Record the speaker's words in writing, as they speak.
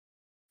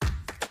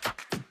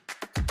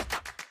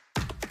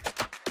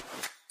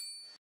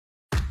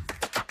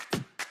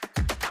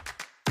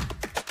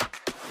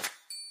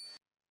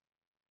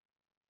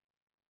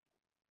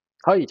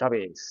Hi,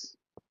 Travis.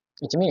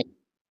 It's me.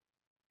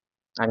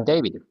 I'm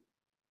David.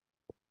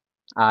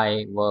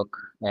 I work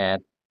at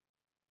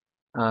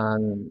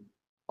an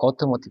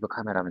automotive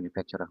camera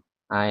manufacturer.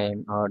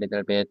 I'm a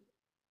little bit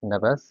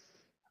nervous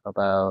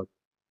about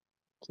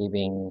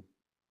giving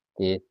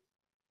this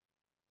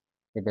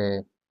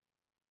little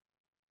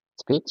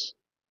speech,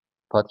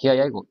 but here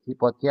I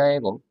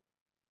go.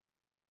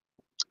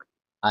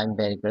 I'm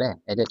very glad.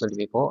 As I told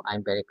you before,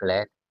 I'm very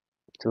glad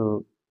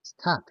to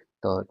start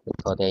the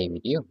day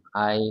with you.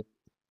 I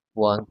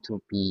want to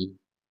be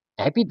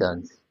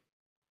evidence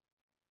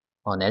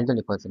an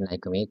elderly person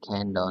like me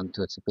can learn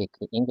to speak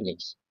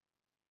English.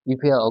 If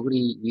you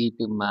agree with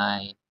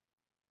my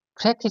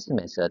practice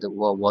method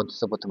or want to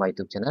support my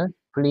YouTube channel,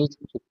 please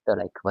hit the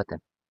like button.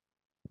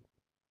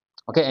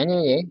 Okay,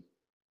 anyway,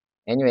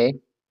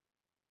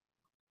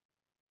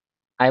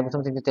 I have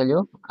something to tell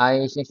you.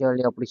 I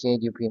sincerely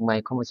appreciate you being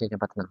my conversation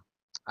partner.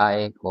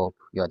 I hope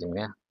you are doing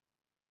well.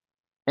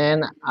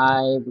 And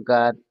I've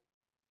got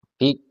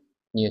big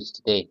news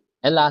today.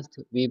 At last,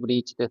 we've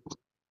reached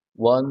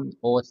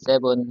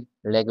 107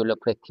 regular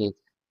practice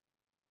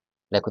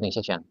recording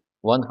session.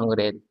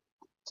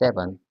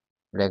 107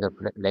 regular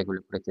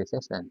practice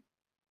session.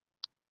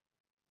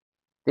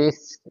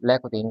 This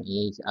recording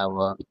is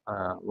our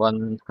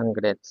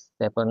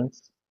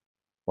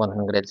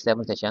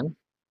 107th session.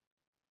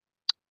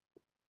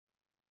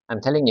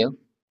 I'm telling you,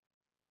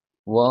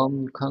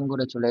 warm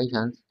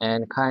congratulations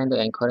and kind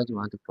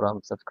encouragement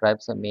from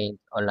subscribers means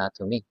a lot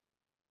to me.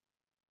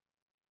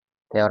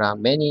 There are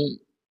many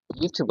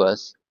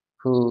YouTubers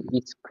who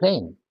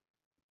explain.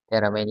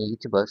 There are many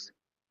YouTubers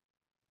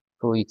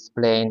who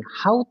explain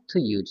how to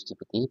use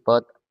GPT,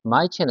 but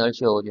my channel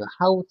shows you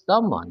how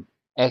someone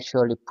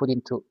actually put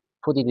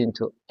it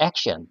into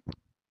action.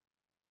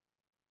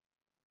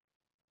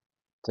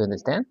 Do you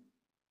understand?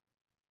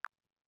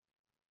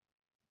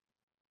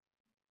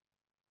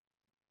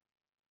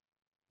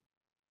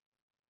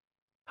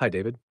 Hi,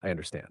 David. I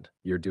understand.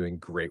 You're doing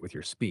great with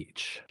your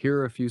speech. Here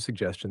are a few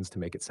suggestions to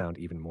make it sound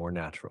even more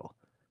natural.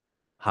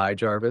 Hi,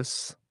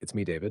 Jarvis. It's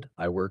me, David.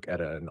 I work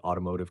at an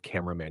automotive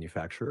camera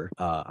manufacturer.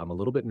 I'm a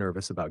little bit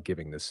nervous about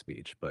giving this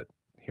speech, but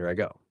here I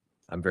go.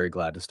 I'm very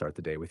glad to start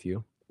the day with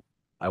you.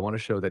 I want to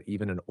show that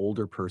even an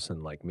older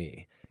person like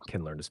me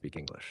can learn to speak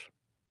English.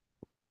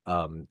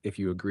 If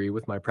you agree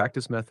with my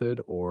practice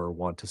method or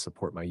want to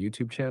support my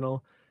YouTube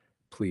channel,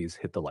 please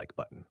hit the like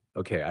button.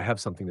 Okay, I have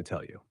something to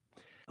tell you.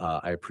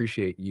 I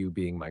appreciate you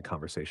being my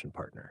conversation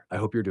partner. I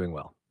hope you're doing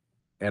well.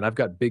 And I've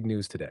got big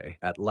news today.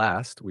 At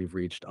last, we've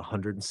reached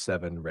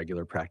 107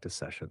 regular practice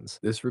sessions.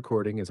 This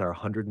recording is our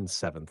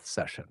 107th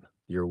session.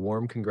 Your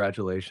warm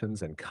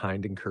congratulations and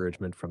kind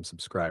encouragement from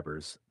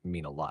subscribers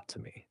mean a lot to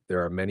me.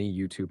 There are many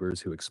YouTubers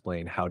who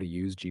explain how to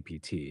use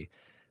GPT,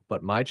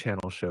 but my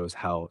channel shows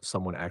how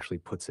someone actually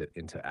puts it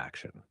into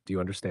action. Do you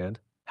understand?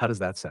 How does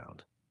that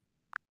sound?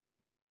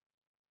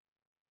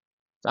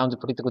 Sounds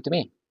pretty good to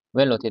me.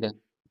 Well noted.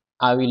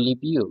 I will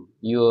review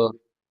your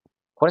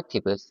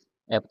correctives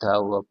after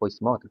our voice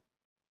mode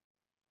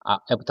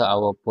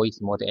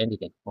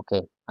ended.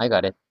 Okay, I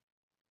got it.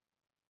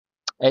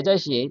 As I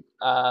said,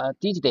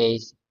 these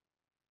days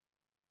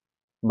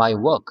my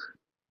work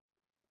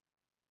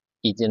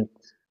isn't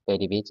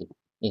very busy.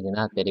 It's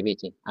not very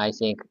busy. I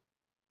think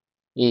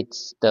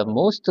it's the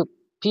most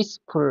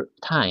peaceful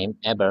time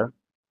ever.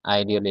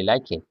 I really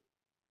like it.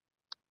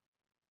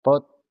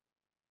 But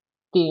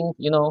things,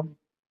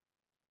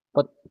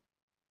 but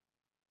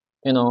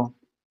you know,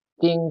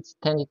 things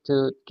tend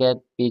to get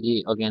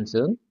busy again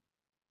soon.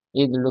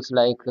 It looks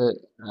like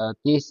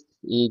this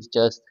is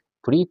just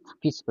brief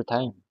peaceful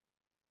time.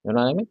 You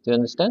know what I mean? Do you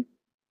understand?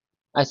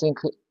 I think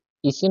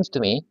it seems to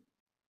me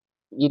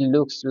it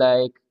looks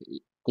like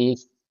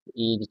this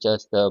is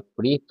just a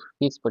brief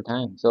peaceful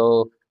time.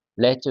 So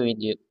let's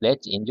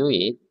enjoy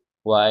it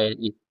while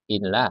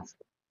it lasts.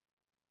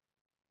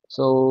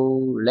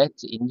 So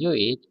let's enjoy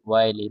it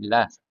while it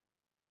lasts.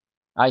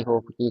 I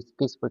hope this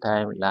peaceful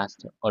time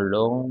lasts a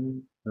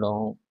long,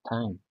 long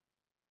time.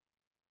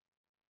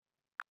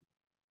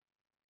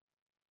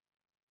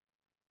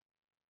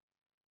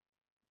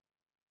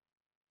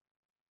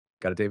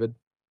 Got it, David?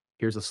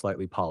 Here's a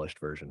slightly polished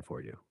version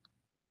for you.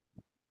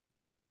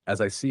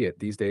 As I see it,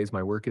 these days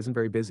my work isn't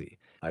very busy.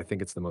 I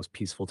think it's the most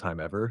peaceful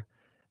time ever,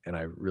 and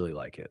I really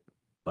like it.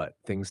 But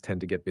things tend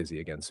to get busy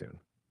again soon.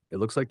 It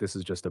looks like this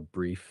is just a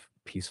brief,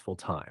 peaceful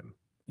time.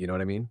 You know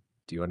what I mean?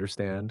 Do you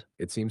understand?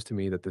 It seems to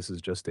me that this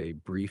is just a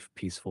brief,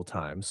 peaceful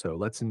time, so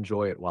let's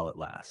enjoy it while it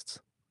lasts.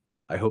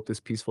 I hope this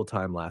peaceful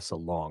time lasts a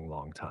long,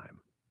 long time.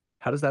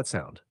 How does that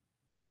sound?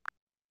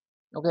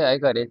 Okay, I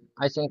got it.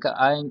 I think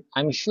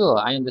I'm sure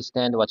I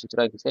understand what you're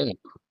trying to say.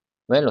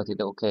 Well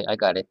noted. Okay, I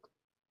got it.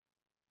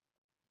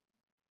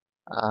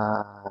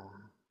 Uh,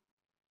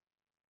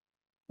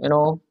 you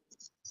know,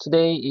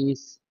 today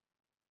is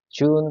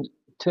June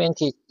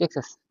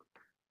 26th,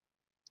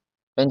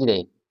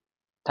 Wednesday.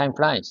 Time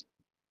flies.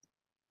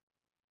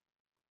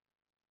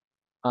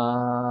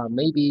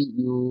 Maybe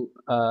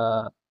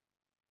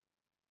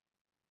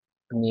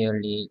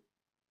nearly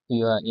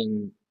you are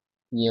in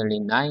nearly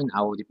 9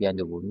 hours behind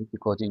the rule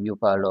because you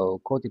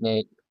follow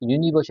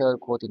universal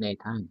coordinate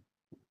time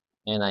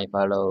and I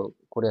follow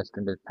Korea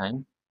Standard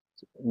Time.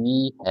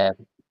 We have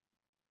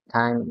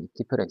time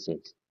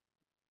differences.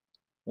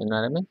 You know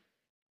what I mean?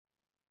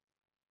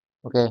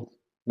 Okay,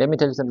 let me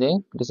tell you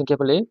something. Listen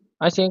carefully.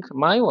 I think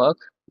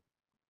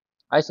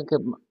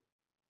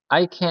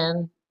I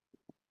can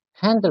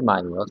handle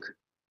my work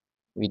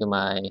with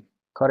my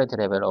current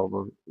level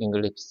of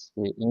English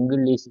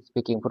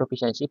speaking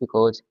proficiency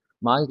because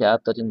my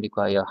job doesn't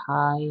require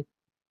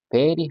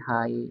very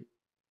high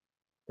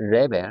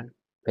level,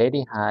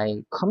 very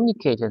high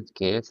communication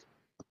skills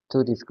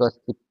to discuss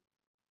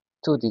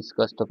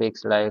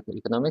topics like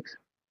economics,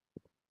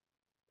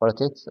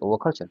 politics, or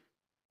culture.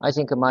 I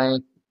think my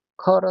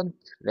current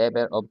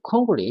level of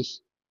Konglish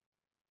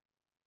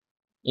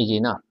is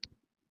enough.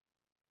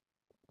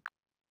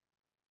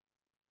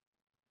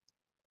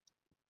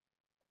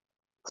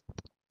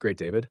 Great,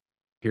 David.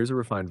 Here's a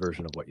refined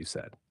version of what you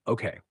said.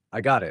 Okay,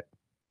 I got it.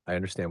 I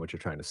understand what you're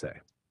trying to say.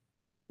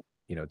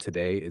 You know,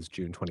 today is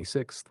June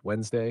 26th,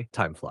 Wednesday.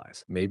 Time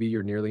flies. Maybe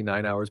you're nearly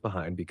 9 hours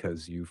behind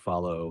because you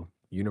follow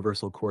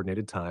Universal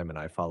Coordinated Time and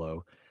I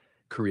follow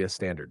Korea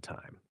Standard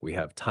Time. We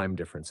have time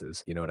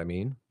differences. You know what I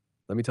mean?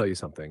 Let me tell you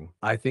something.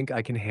 I think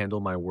I can handle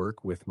my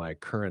work with my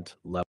current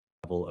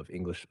level of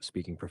English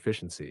speaking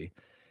proficiency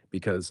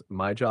because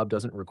my job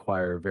doesn't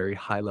require very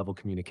high level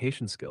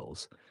communication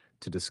skills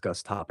to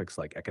discuss topics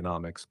like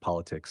economics,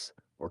 politics,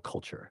 or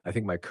culture. I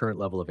think my current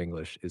level of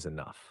English is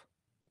enough.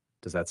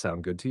 Does that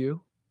sound good to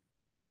you?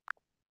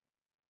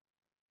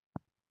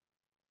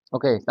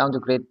 Okay, sounds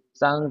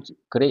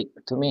great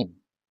to me.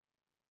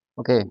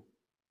 Okay,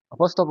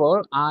 first of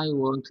all, I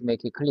want to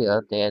make it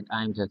clear that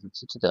I'm just a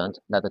student,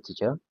 not a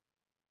teacher.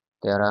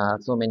 There are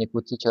so many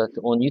good teachers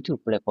on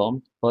YouTube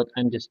platform, but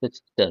I'm just a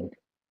student.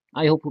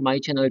 I hope my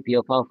channel will be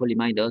a powerful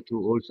reminder to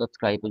all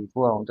subscribers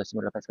who are on the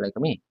similar path like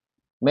me.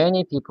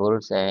 Many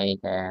people say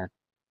that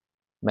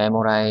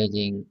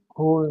memorizing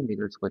whole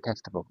middle school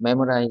textbook,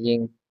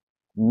 memorizing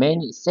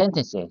many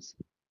sentences,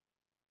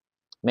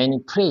 many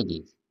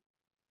phrases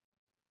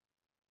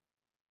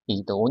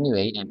is the only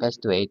way and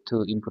best way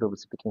to improve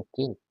speaking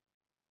skills.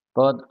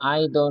 But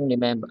I don't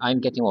remember, I'm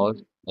getting old.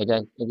 As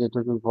I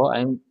told you before,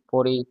 I'm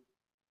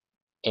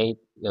 48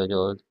 years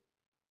old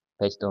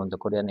based on the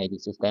Korean age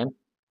system.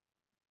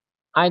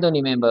 I don't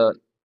remember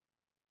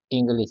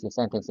English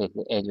sentences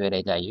as well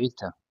as I used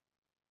to.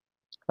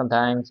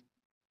 Sometimes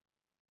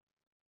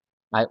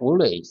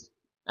always,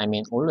 I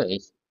need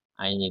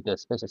a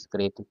special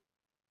script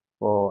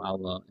for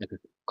our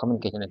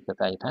communication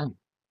exercise time.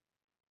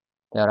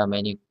 There are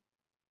many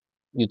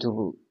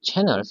YouTube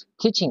channels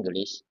teaching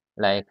English,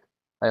 like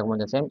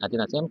Payakumon Sam,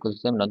 Athena Sam, Kusu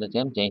Sam, London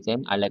Sam, Jane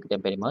Sam. I like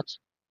them very much.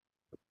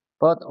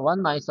 But what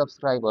my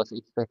subscribers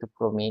expect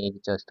from me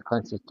is just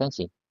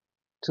consistency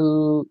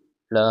to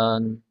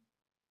learn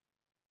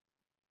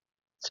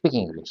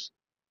speaking English.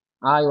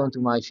 I want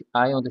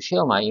to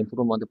share my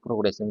improvement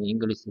progress in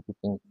English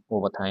speaking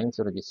over time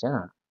through this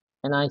channel.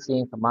 And I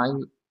think my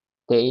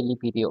daily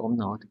video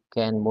upload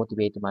can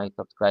motivate my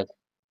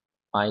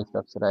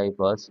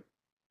subscribers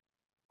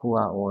who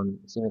are on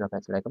similar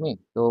paths like me.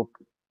 So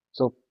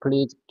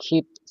please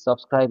keep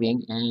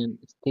subscribing and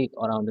stick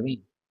around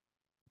me.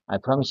 I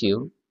promise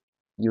you,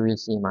 you will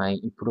see my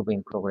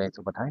improving progress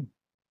over time.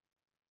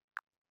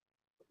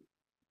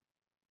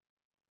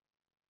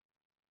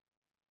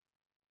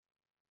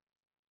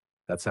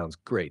 That sounds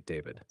great,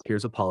 David.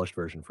 Here's a polished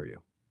version for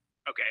you.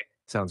 Okay.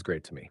 Sounds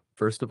great to me.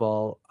 First of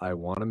all, I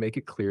want to make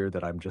it clear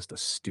that I'm just a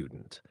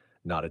student,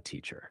 not a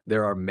teacher.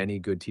 There are many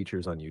good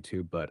teachers on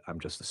YouTube, but I'm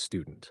just a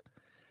student.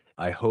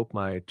 I hope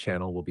my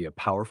channel will be a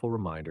powerful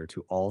reminder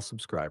to all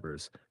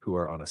subscribers who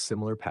are on a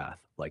similar path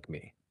like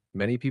me.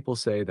 Many people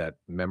say that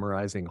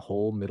memorizing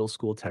whole middle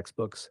school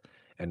textbooks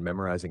and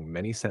memorizing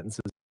many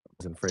sentences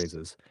and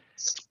phrases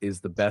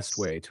is the best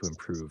way to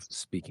improve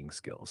speaking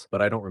skills,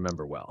 but I don't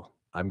remember well.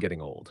 I'm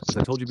getting old. As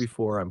I told you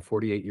before, I'm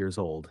 48 years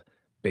old.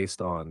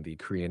 Based on the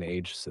Korean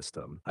age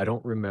system, I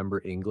don't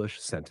remember English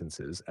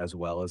sentences as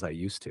well as I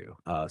used to.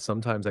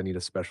 Sometimes I need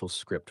a special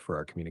script for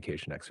our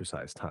communication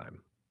exercise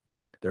time.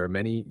 There are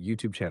many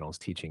YouTube channels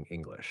teaching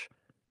English.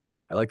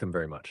 I like them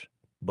very much.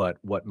 But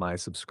what my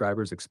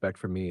subscribers expect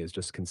from me is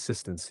just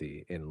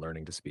consistency in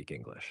learning to speak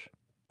English.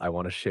 I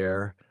want to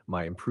share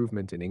my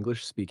improvement in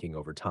English speaking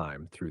over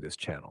time through this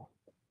channel.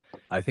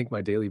 I think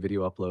my daily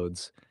video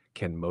uploads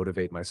can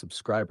motivate my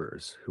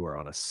subscribers who are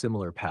on a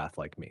similar path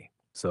like me.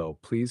 So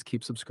please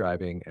keep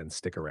subscribing and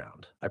stick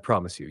around. I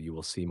promise you, you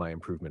will see my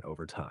improvement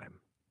over time.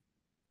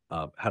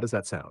 How does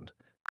that sound?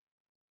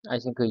 I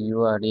think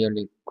you are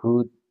really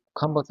good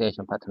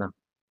conversation partner.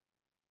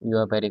 You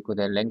are very good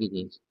at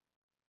languages.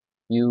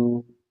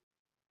 You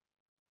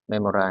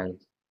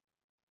memorize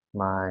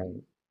my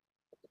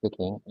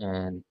speaking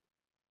and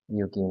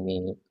you give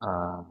me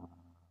a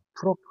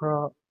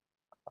proper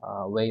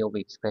way of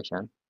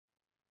expression.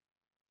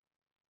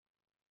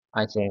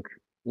 I think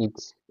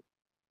it's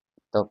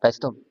the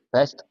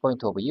best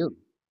point of view.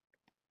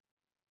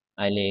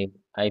 I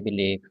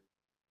believe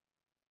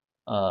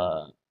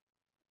uh,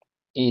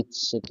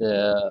 It's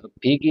the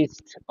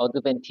biggest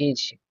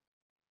advantage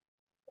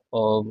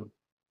of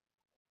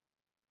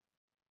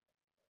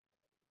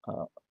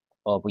uh,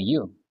 of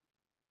you.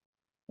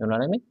 You know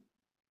what I mean?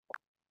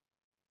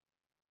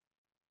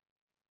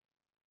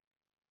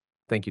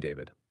 Thank you,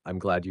 David. I'm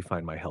glad you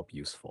find my help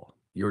useful.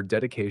 Your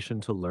dedication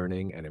to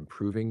learning and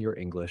improving your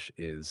English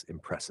is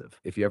impressive.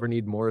 If you ever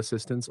need more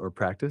assistance or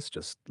practice,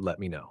 just let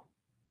me know.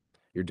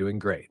 You're doing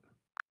great.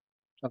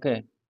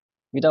 Okay.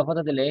 Without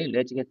further delay,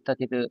 let's get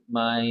started.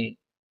 My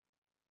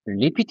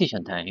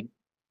repetition time.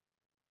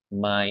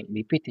 My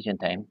repetition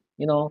time.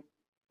 You know,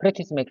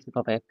 practice makes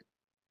perfect.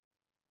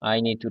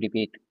 I need to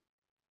repeat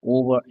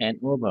over and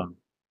over,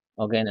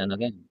 again and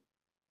again.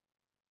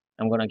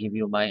 I'm gonna give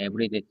you my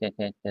everyday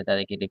sentence that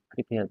I get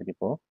prepared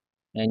before,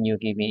 and you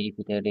give me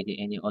if there is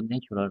any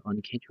unnatural,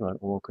 uncasual,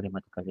 or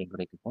grammatical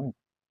incorrect point.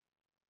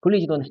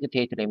 Please don't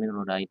hesitate to let me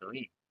know right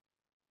away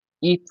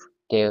if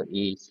there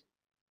is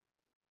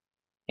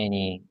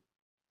any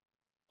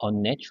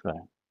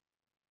unnatural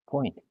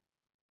point.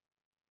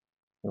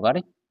 You got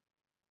it?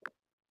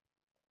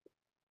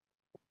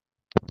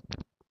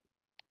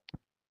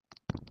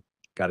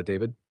 Got it,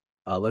 David?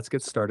 Let's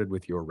get started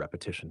with your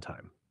repetition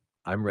time.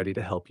 I'm ready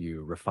to help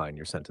you refine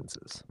your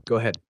sentences. Go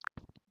ahead.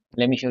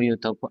 Let me show you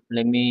the.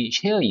 Let me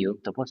share you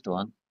the first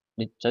one.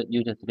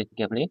 You just listen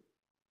carefully.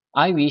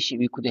 I wish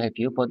we could help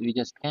you, but we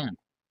just can't.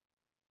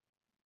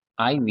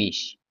 I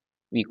wish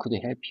we could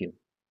help you.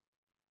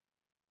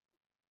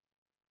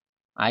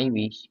 I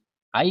wish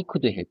I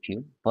could help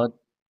you, but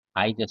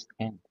I just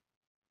can't.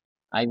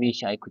 I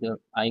wish I could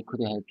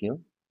help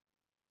you.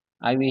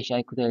 I wish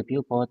I could help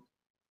you, but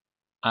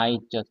I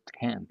just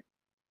can't.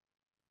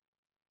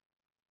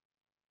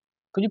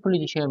 Could you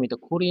please share me the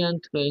Korean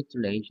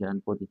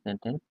translation for this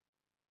sentence?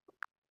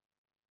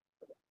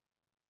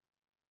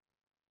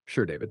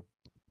 Sure, David.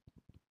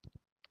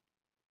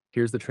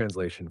 Here's the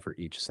translation for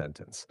each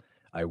sentence.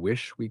 I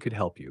wish we could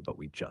help you, but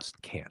we just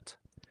can't.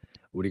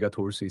 우리가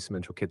도울 수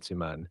있으면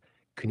좋겠지만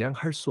그냥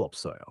할 수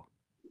없어요.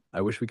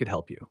 I wish we could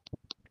help you.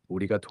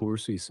 우리가 도울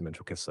수 있으면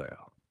좋겠어요.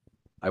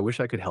 I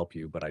wish I could help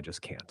you, but I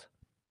just can't.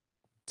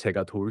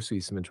 제가 도울 수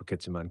있으면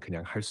좋겠지만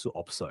그냥 할 수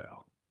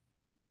없어요.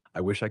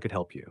 I wish I could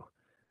help you.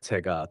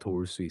 제가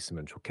도울 수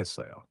있으면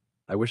좋겠어요.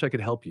 I wish I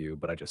could help you,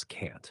 but I just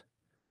can't.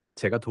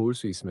 제가 도울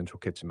수 있으면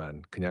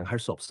좋겠지만 그냥 할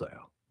수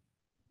없어요.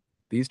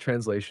 These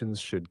translations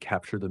should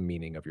capture the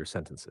meaning of your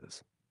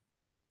sentences.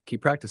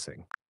 Keep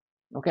practicing.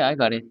 Okay, I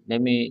got it.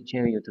 Let me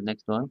share you the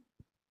next one.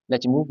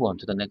 Let's move on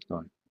to the next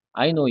one.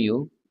 I know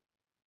you.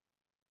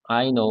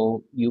 I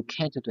know you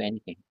can't do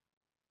anything.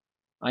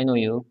 I know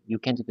you. You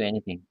can't do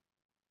anything.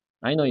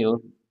 I know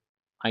you.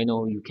 I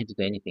know you can't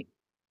do anything.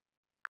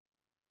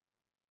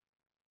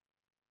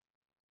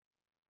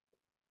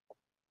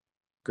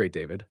 Great,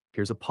 David.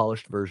 Here's a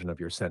polished version of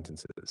your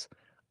sentences.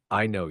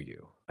 I know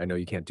you. I know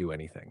you can't do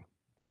anything.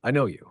 I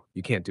know you.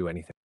 You can't do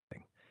anything.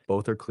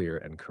 Both are clear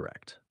and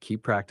correct.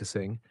 Keep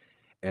practicing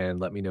and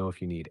let me know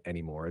if you need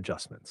any more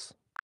adjustments.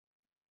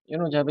 You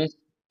know, Jarvis,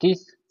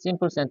 this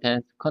simple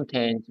sentence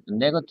contains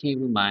negative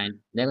mind,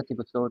 negative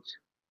thoughts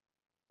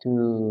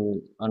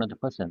to another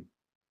person.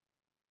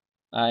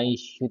 I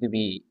should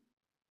be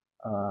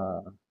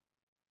uh,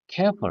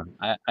 careful.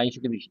 I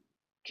should be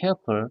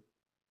careful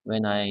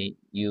when I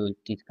use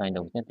this kind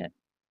of sentence.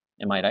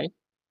 Am I right?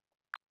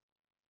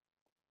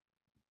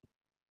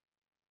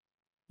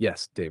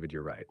 Yes, David,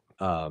 you're right.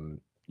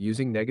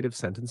 Using negative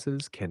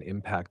sentences can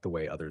impact the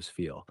way others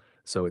feel.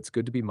 So it's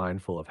good to be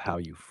mindful of how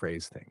you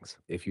phrase things.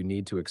 If you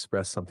need to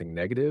express something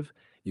negative,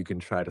 you can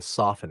try to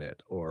soften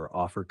it or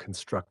offer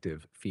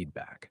constructive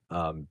feedback.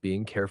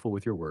 Being careful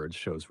with your words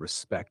shows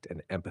respect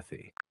and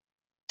empathy.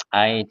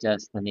 I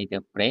just need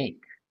a break.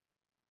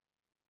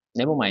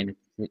 Never mind.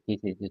 This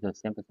is a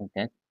simple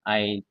sentence.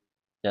 I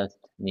just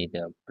need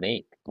a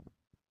break.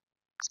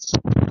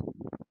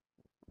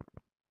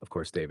 Of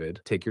course,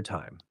 David, take your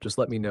time. Just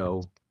let me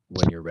know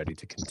when you're ready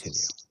to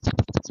continue.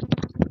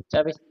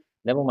 Jarvis,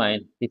 never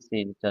mind. This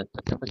is just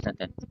a simple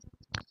sentence.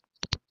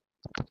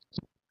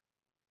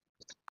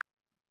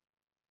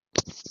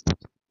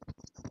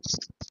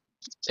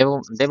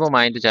 Never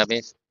mind,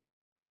 Jarvis.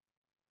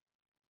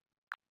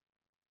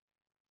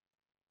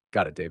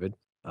 Got it, David.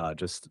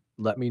 Just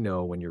let me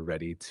know when you're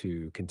ready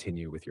to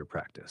continue with your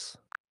practice.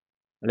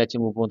 Let's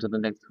move on to the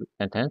next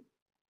sentence.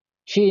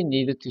 She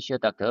needed to see a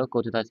doctor,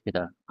 go to the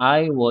hospital.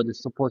 I was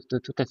supposed to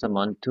tell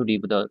someone to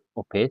leave the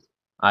office.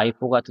 I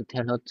forgot to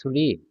tell her to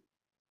leave.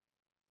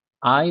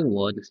 I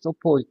was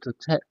supposed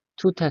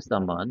to tell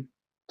someone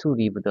to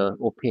leave the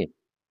office,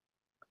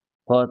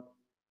 but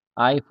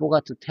I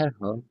forgot to tell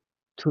her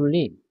to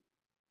leave.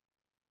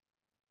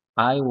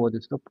 I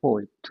was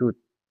supposed to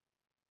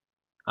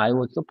I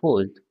was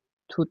supposed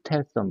to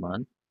tell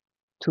someone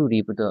to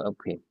leave the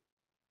office.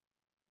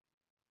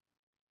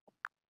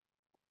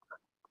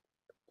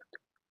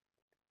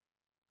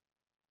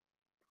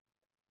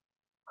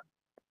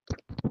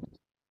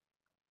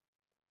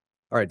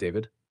 All right,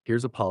 David,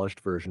 here's a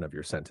polished version of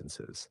your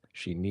sentences.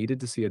 She needed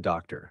to see a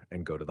doctor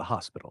and go to the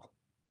hospital.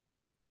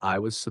 I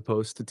was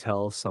supposed to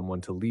tell someone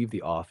to leave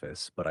the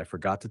office, but I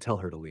forgot to tell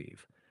her to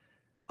leave.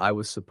 I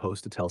was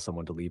supposed to tell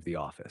someone to leave the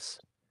office.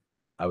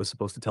 I was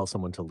supposed to tell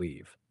someone to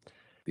leave.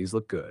 These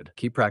look good.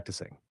 Keep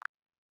practicing.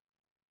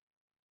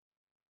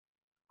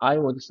 I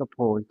was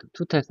supposed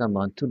to tell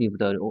someone to leave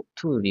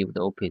the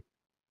office.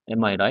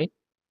 Am I right?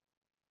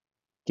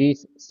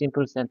 This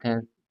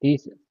sentence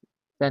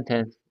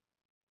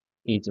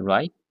is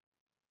right.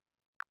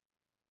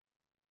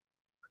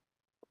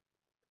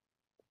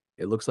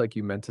 It looks like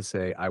you meant to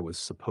say, I was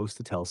supposed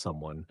to tell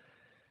someone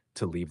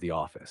to leave the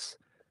office.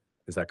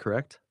 Is that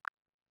correct?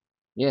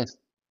 Yes,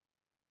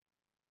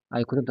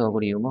 I couldn't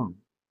agree more.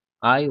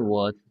 I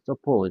was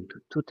supposed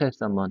to tell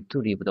someone to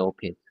leave the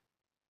office.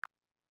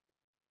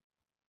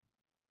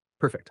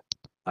 Perfect.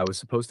 I was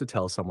supposed to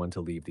tell someone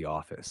to leave the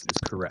office is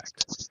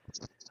correct.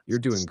 You're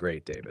doing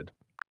great, David.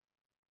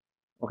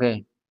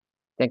 Okay,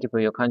 thank you for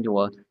your kind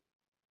words.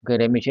 Okay,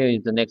 let me share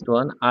you the next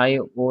one. I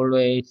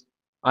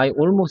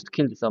almost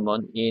killed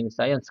someone in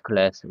science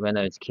class when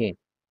I was a kid.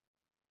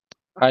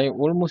 I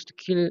almost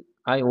killed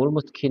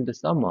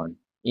someone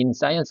in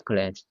science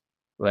class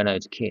when I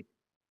was a kid.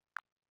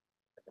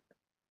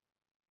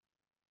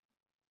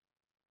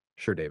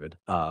 Sure, David.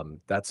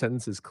 That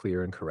sentence is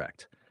clear and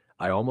correct.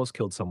 I almost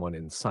killed someone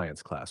in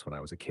science class when I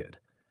was a kid.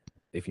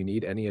 If you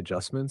need any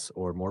adjustments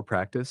or more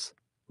practice,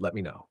 let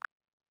me know.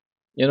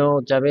 You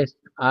know, Javis,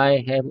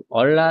 I have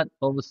a lot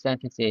of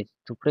sentences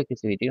to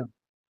practice with you.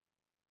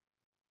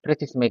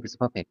 Practice makes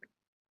perfect.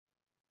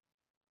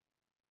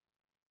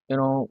 You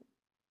know,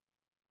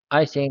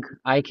 I think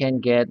I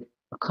can get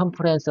a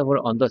comprehensible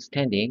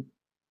understanding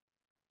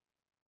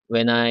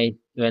when I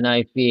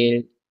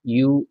feel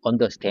you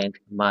understand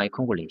my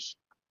Congolish.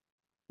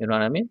 You know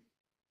what I mean?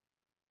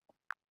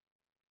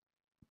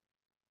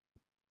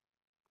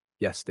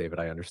 Yes, David,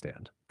 I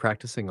understand.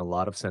 Practicing a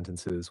lot of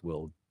sentences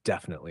will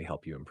definitely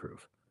help you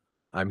improve.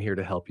 I'm here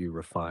to help you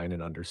refine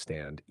and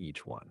understand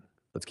each one.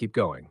 Let's keep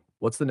going.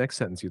 What's the next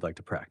sentence you'd like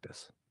to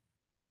practice?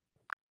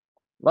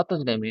 What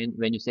does that mean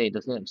when you say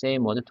the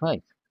same word twice?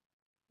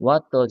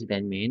 What does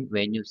that mean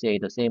when you say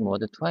the same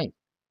word twice?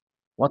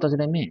 What does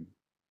that mean?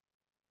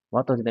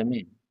 What does that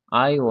mean?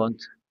 I want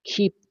to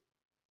keep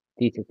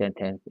this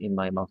sentence in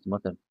my mouth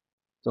muscle.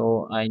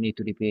 So I need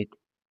to repeat.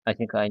 I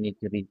think I need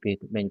to repeat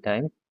many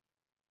times.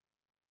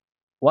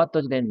 What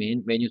does that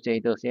mean when you say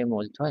the same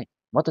word twice?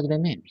 What does that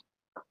mean?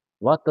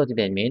 What does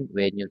that mean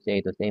when you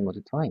say the same word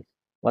twice?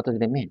 What does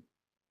that mean?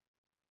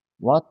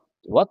 What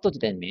what does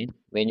that mean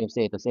when you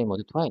say the same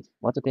word twice?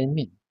 What does that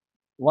mean?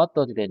 What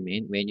does that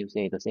mean when you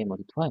say the same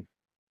word twice?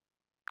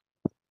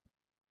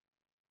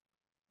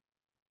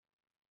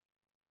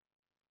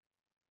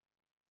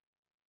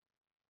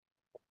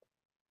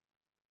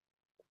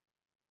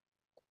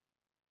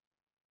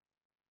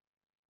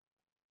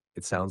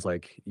 It sounds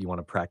like you want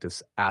to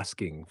practice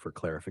asking for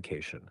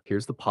clarification.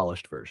 Here's the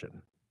polished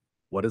version.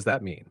 What does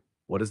that mean?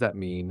 What does that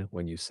mean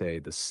when you say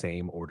the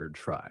same ordered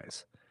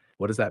tries?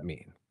 What does that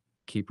mean?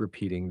 Keep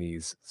repeating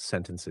these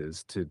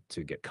sentences to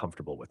get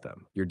comfortable with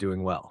them. You're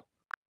doing well.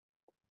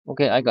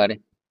 Okay, I got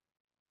it.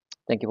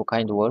 Thank you for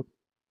kind word.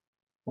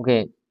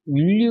 Okay,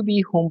 will you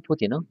be home for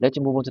dinner? Let's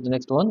move on to the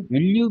next one.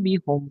 Will you be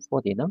home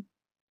for dinner?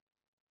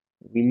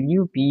 Will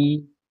you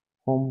be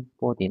home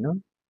for dinner?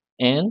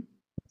 And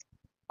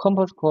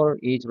conference call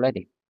is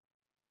ready.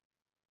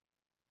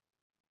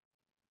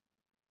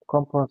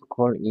 Conference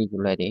call is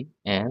ready.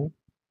 And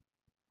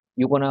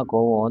you're gonna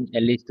go on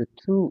at least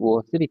 2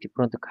 or 3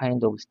 different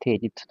kind of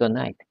stage to the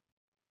night.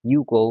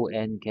 You go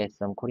and get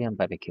some Korean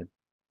barbecue.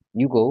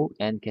 You go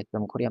and get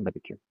some Korean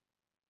barbecue.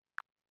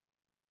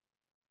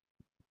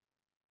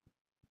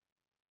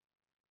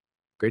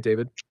 Great,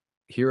 David.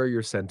 Here are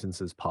your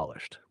sentences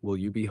polished. Will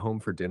you be home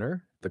for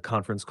dinner? The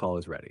conference call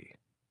is ready.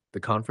 The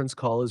conference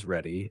call is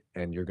ready,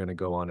 and you're going to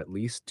go on at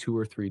least 2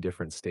 or 3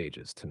 different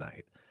stages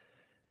tonight.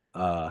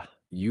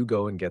 You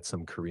go and get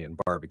some Korean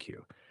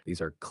barbecue.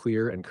 These are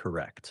clear and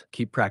correct.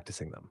 Keep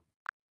practicing them.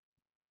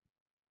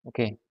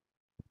 Okay,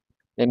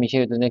 let me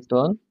share the next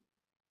one.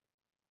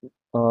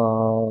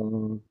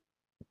 Um,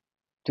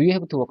 do you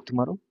have to work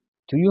tomorrow?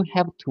 Do you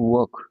have to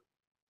work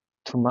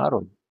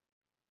tomorrow?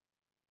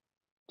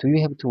 Do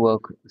you have to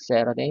work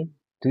Saturday?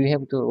 Do you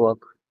have to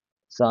work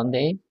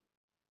Sunday?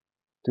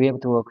 Do you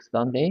have to work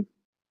Sunday?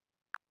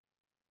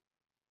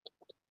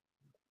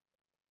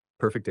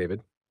 Perfect,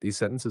 David. These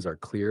sentences are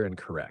clear and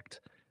correct.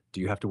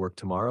 Do you have to work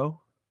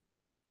tomorrow?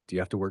 Do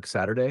you have to work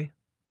Saturday?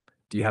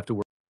 Do you have to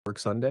work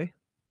Sunday?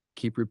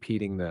 Keep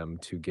repeating them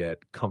to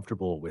get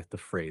comfortable with the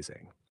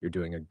phrasing. You're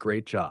doing a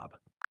great job.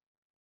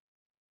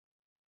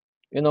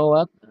 You know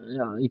what?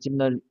 Yeah, it's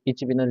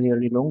been a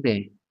really long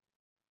day.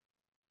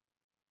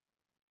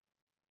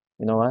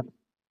 You know what?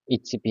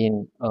 It's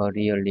been a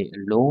really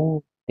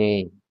long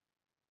day.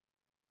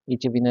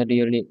 It's been a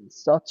really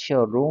such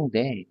a long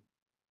day.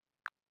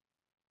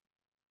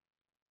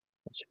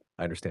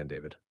 I understand,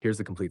 David. Here's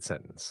the complete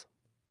sentence.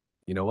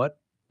 You know what?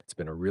 It's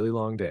been a really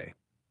long day.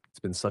 It's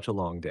been such a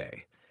long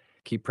day.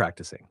 Keep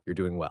practicing. You're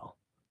doing well.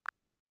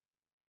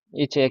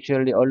 It's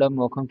actually a lot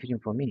more confusing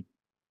for me.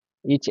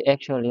 It's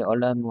actually a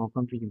lot more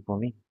confusing for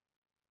me.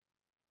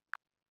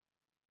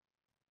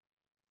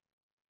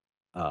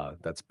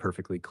 That's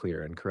perfectly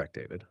clear and correct,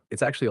 David.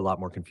 It's actually a lot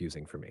more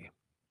confusing for me.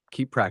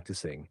 Keep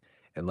practicing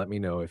and let me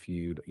know if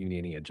you need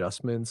any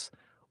adjustments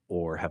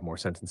or have more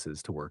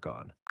sentences to work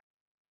on.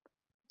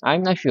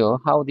 I'm not sure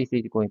how this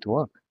is going to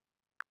work.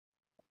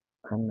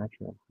 I'm not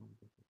sure.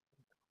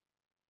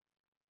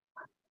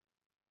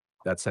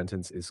 That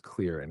sentence is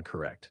clear and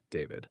correct,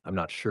 David. I'm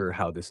not sure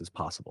how this is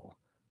possible.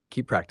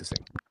 Keep practicing.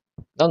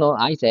 No,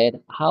 I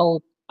said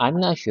how, I'm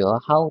not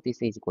sure how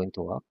this is going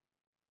to work.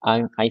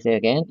 I say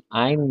again,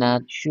 I'm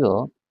not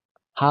sure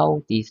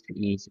how this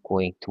is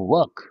going to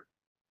work.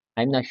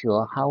 I'm not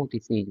sure how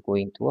this is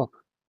going to work.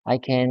 I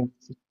can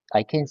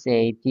I can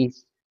say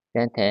this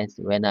sentence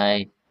when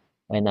I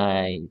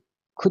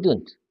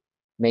couldn't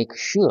make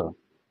sure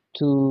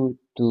to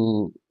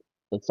do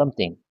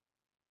something.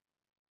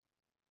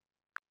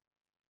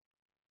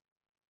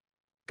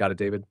 Got it,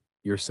 David?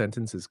 Your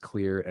sentence is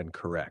clear and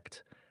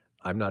correct.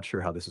 I'm not sure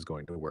how this is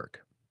going to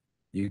work.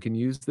 You can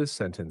use this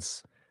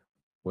sentence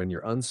when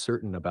you're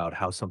uncertain about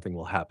how something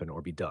will happen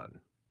or be done.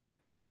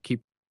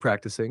 Keep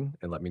practicing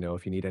and let me know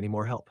if you need any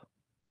more help.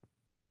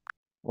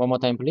 One more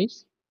time,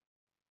 please.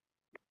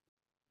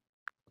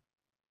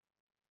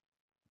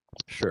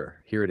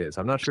 Sure, here it is.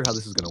 I'm not sure how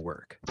this is going to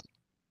work.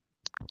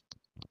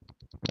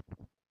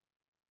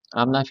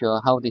 I'm not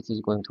sure how this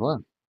is going to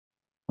work.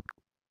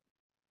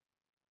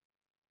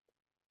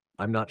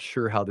 I'm not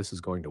sure how this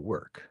is going to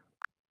work.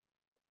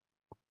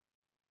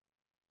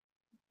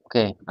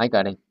 Okay, I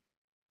got it.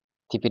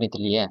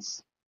 Definitely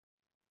yes.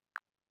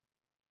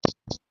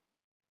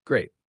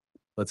 Great.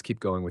 Let's keep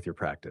going with your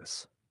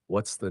practice.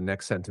 What's the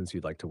next sentence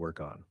you'd like to work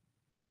on?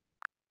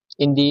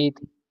 Indeed,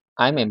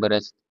 I'm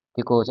embarrassed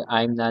because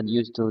I'm not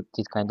used to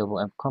this kind of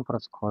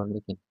conference call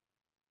meeting.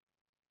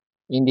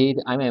 Indeed,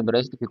 I'm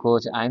embarrassed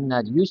because I'm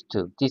not used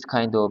to this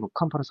kind of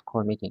conference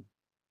call meeting.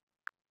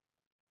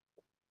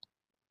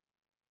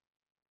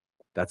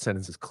 That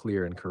sentence is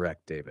clear and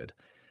correct, David.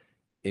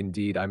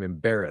 Indeed, I'm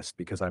embarrassed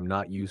because I'm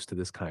not used to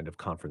this kind of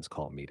conference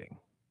call meeting.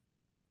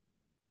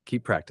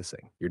 Keep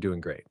practicing. You're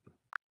doing great.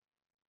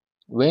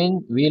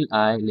 When will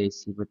I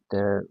receive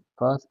the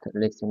first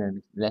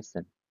listener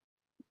lesson?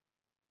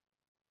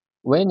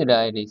 When will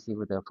I receive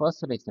the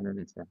first listener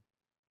lesson?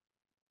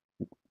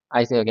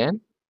 I say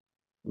again,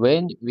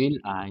 when will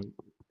I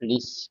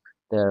receive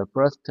the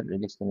first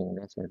listening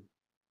lesson?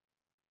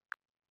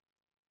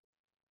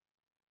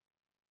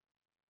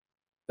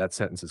 That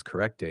sentence is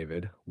correct,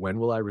 David. When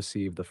will I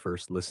receive the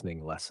first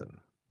listening lesson?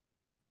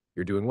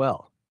 You're doing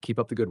well. Keep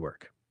up the good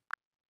work.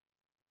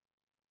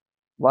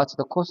 What's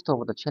the cost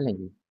of the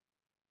challenge?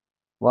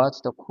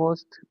 What's the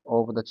cost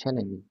of the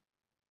challenge?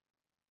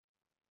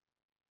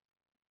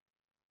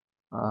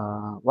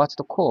 What's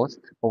the cost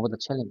of the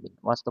challenge?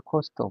 What's the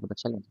cost of the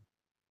challenge?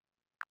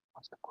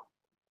 What's the cost?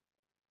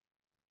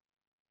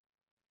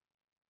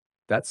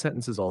 That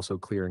sentence is also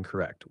clear and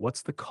correct.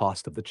 What's the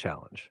cost of the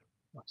challenge?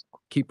 What's the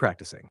cost? Keep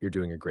practicing. You're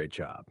doing a great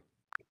job.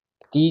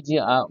 These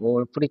are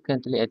all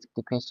frequently asked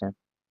questions.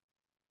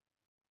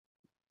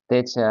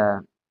 That's uh,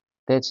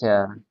 that's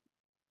uh,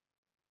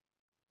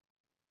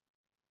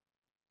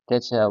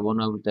 that's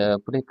one of the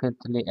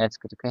frequently asked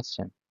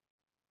questions.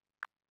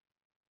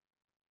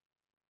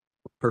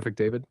 Perfect,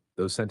 David.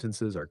 Those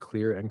sentences are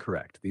clear and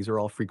correct. These are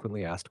all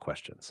frequently asked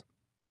questions.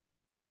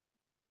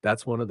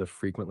 That's one of the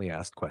frequently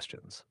asked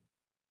questions.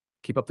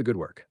 Keep up the good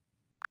work.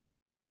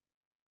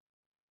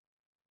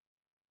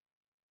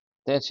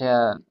 That's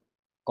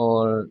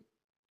all.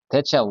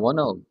 That's one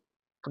of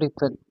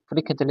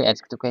frequently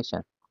asked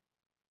questions.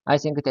 I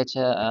think that's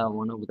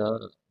one of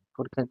the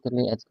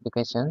frequently asked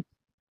questions.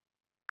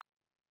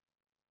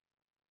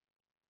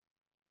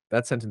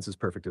 That sentence is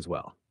perfect as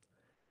well.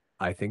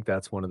 I think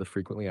that's one of the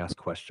frequently asked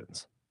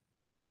questions.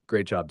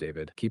 Great job,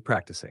 David. Keep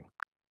practicing.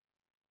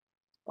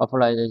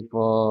 Apologize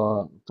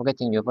for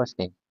forgetting your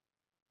birthday.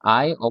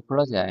 I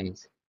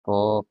apologize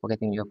for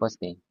forgetting your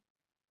birthday.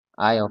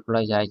 I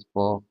apologize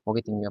for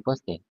forgetting your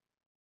birthday.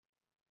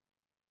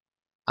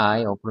 I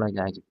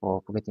apologize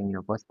for forgetting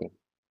your birthday.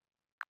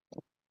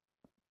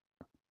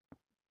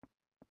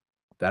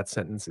 That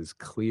sentence is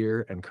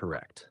clear and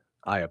correct.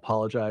 I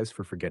apologize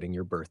for forgetting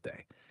your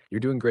birthday. You're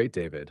doing great,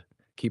 David.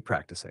 Keep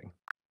practicing.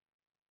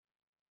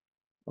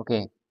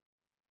 Okay,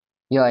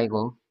 here I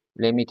go.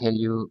 Let me tell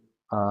you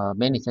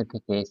many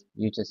sentences.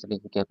 You just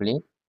listen carefully.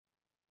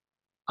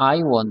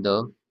 I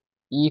wonder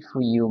if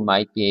you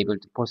might be able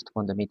to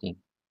postpone the meeting.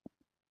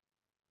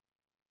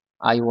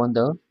 I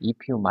wonder if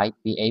you might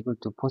be able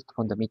to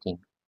postpone the meeting.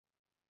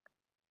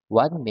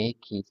 What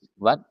makes you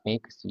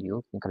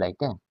think like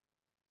that?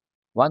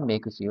 What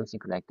makes you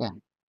think like that?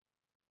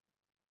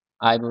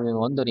 I've been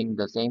wondering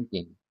the same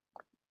thing.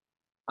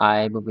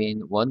 I've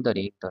been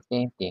wondering the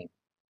same thing.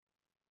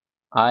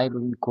 I've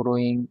been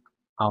growing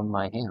out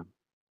my hair.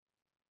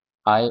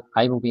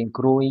 I've been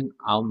growing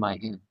out my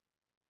hair.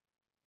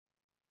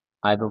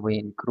 I've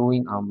been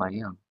growing out my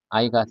hair.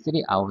 I got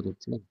 3 hours of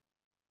sleep.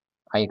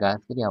 I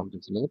got 3 hours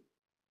of sleep.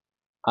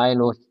 I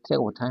lost track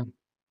of time.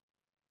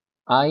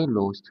 I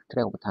lost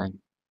track of time.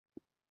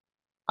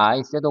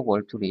 I set a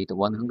goal to read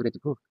 100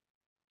 books.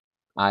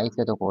 I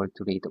set a goal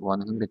to read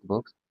 100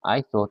 books.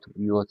 I thought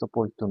we were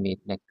supposed to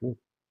meet next week.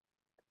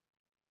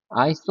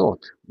 I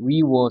thought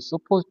we were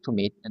supposed to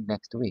meet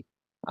next week.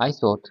 I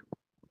thought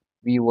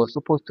we were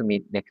supposed to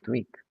meet next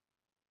week.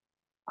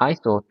 I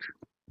thought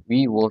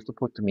we were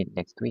supposed to meet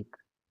next week.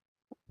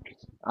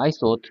 I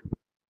thought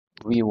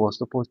we were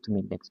supposed to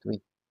meet next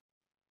week.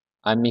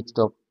 I mixed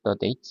up the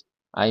dates.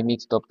 I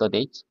mixed up the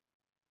dates.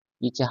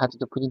 It's hard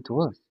to put into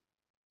words.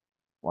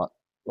 What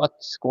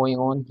what's going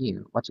on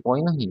here? What's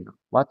going on here?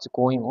 What's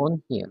going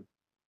on here?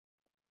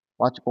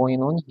 What's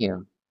going on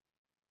here?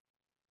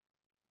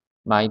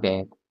 My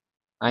bad.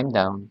 I'm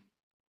down.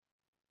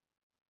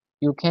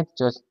 You can't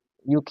just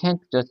you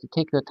can't just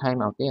take your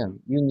time out there.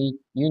 You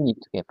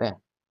need to get back.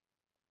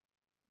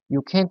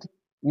 You can't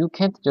you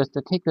can't just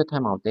take your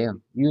time out there.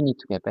 You need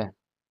to get back.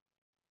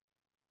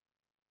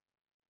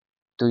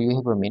 Do you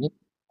have a minute?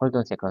 Hold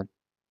on a second.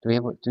 Do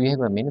you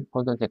have a minute?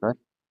 Hold on a second.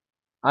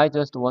 I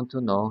just want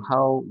to know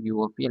how you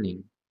are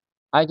feeling.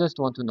 I just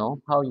want to know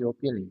how you're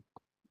feeling.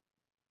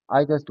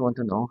 I just want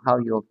to know how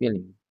you're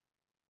feeling.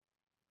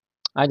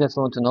 I just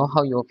want to know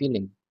how you're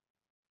feeling.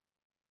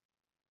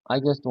 I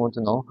just want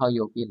to know how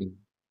you're feeling.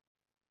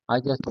 I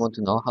just want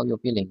to know how you're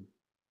feeling.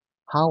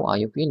 How are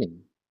you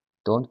feeling?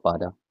 Don't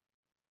bother.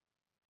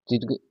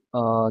 Did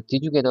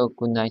you get a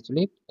good night's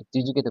sleep?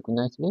 Did you get a good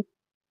night's sleep?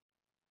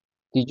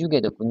 Did you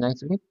get a good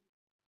night's sleep?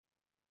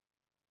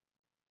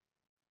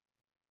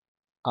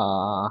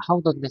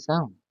 How does that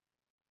sound?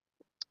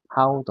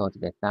 How does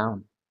that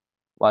sound?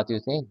 What do you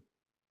say?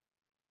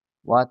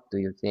 What do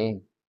you say?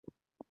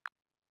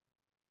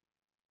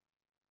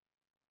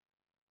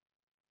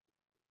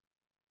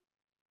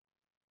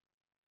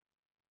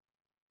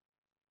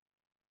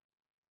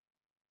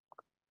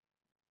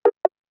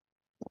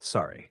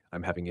 Sorry,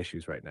 I'm having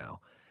issues right now.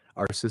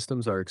 Our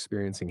systems are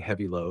experiencing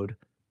heavy load.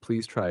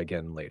 Please try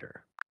again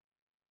later.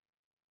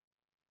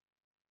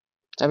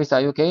 Travis,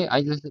 are you okay?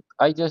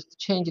 I just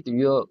changed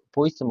your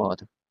voice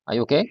mode. Are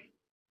you okay?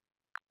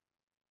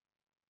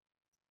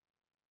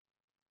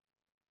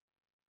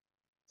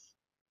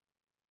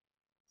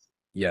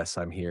 Yes,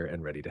 I'm here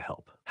and ready to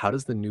help. How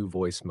does the new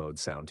voice mode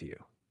sound to you?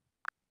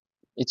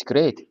 It's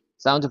great.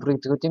 Sounds pretty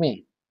good to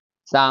me.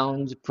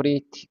 Sounds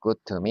pretty good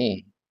to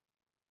me.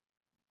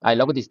 I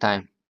love this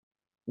time.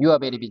 You are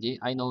very busy.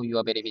 I know you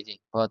are very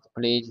busy, but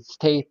please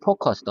stay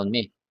focused on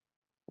me.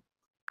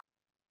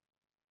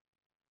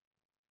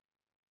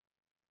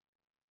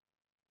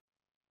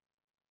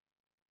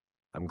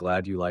 I'm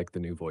glad you like the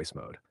new voice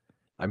mode.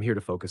 I'm here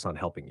to focus on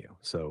helping you,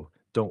 so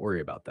don't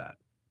worry about that.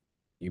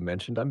 You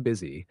mentioned I'm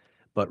busy,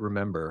 but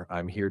remember,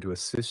 I'm here to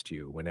assist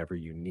you whenever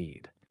you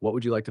need. What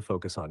would you like to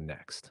focus on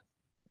next?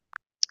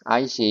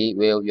 I see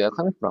where you are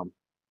coming from.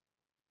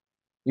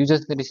 You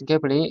just listen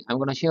carefully. I'm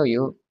gonna show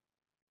you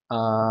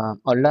a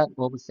lot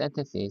of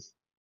sentences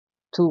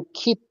to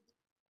keep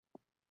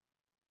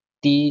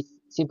these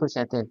simple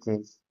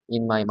sentences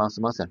in my mouth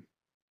muscle.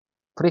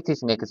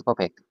 Practice makes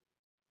perfect.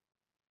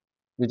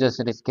 You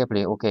just listen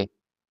carefully. Okay.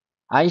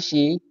 I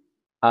see.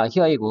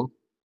 Here I go.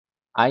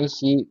 I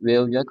see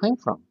where you are coming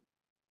from.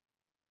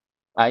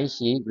 I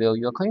see where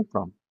you are coming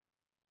from.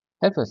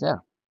 Help yourself.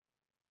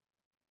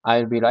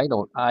 I'll be right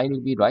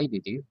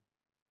with you.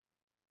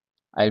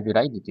 I'll be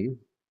right with you.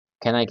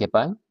 Can I get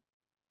by?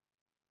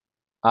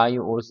 Are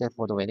you all set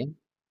for the wedding?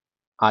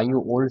 Are you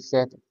all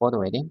set for the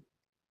wedding?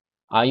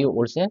 Are you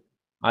all set?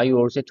 Are you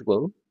all set to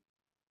go?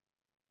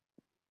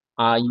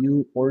 Are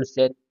you all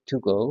set to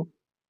go?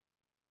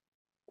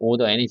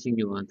 Order anything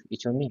you want.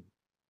 It's on me.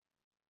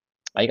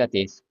 I got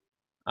this.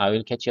 I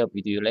will catch up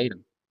with you later.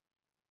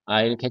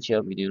 I'll catch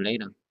up with you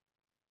later.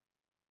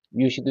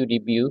 You should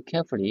review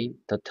carefully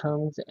the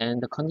terms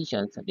and the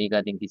conditions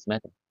regarding this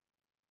matter.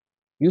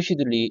 You should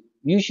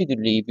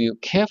review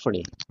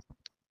carefully.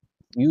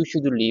 You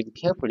should review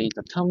carefully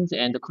the terms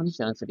and the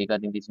conditions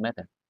regarding this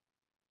matter.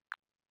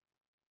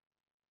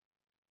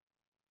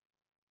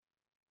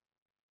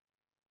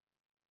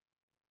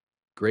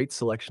 Great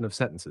selection of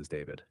sentences,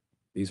 David.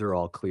 These are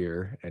all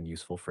clear and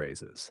useful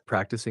phrases.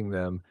 Practicing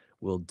them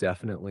will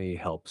definitely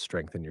help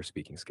strengthen your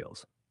speaking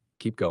skills.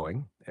 Keep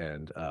going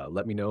and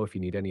let me know if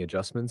you need any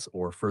adjustments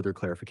or further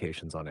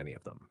clarifications on any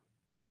of them.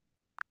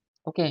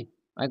 Okay,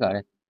 I got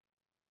it.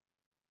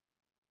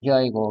 Here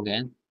I go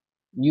again.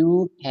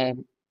 You have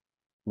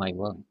my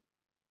word.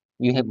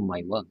 You have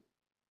my word.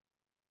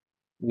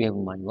 You have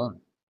my word.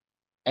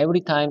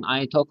 Every time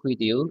I talk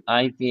with you,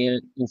 I feel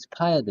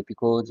inspired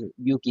because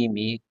you give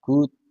me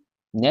good,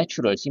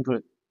 natural,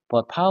 simple,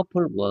 but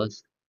powerful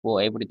words for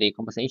everyday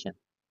conversation.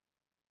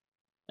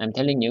 I'm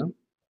telling you,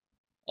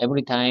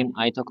 every time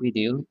I talk with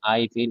you,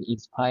 I feel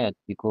inspired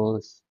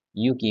because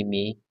you give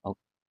me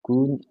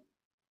good,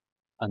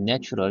 a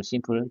natural,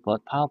 simple,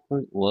 but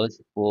powerful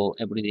words for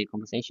everyday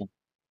conversation.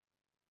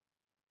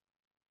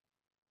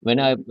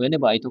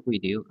 Whenever I talk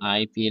with you,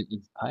 I feel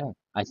inspired.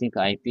 I think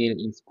I feel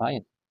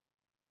inspired.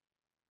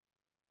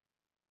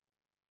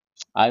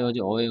 I was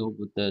aware of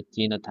the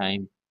dinner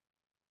time,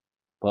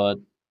 but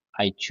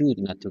I choose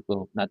not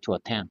to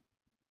attend.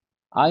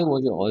 I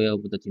was aware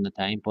of the dinner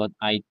time, but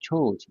I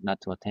chose not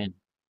to attend.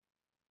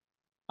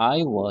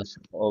 I was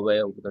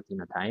aware of the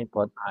dinner time,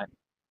 but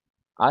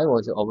I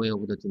was aware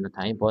of the dinner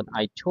time, but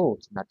I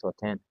chose not to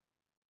attend.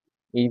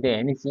 Is there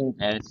anything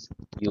else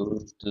you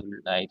would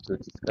like to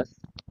discuss?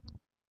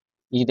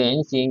 Is there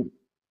anything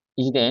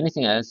is there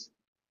anything else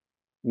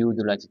you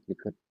would like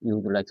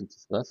to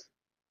discuss?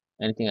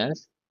 Anything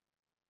else?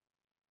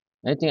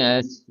 Anything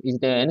else? Is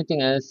there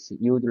anything else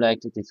you would like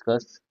to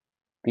discuss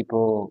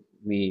before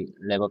we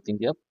wrap up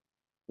things up?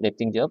 Wrap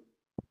things up?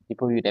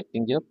 Before we wrap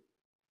things up?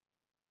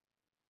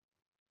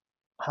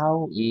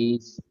 How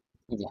is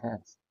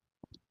health?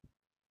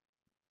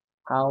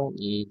 How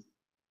is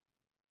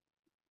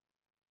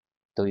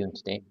doing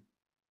today?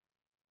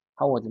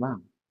 How was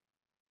mom?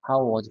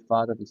 How was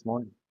father this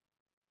morning?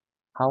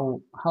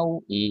 How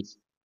is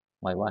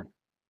my wife?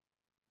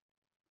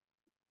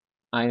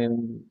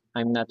 I'm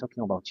not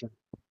talking about you.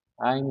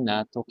 I'm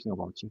not talking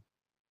about you.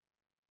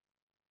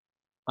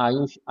 Are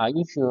you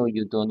sure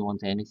you don't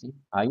want anything?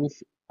 Are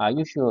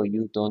you sure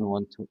you don't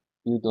want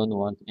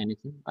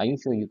anything? Are you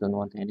sure you don't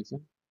want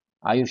anything?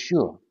 Are you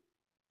sure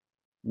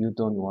you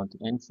don't want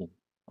anything?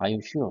 Are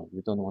you sure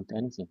you don't want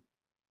anything?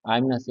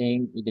 I'm not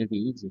saying it'll be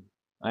easy.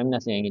 I'm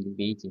not saying it'll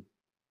be easy.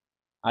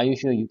 Are you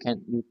sure you can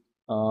do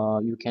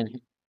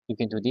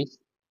this?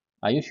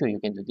 Are you sure you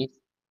can do this?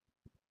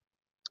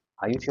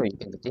 Are you sure you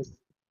can do this?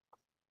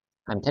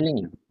 I'm telling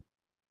you.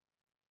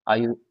 Are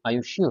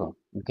you sure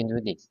you can do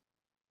this?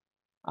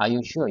 Are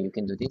you sure you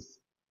can do this?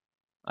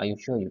 Are you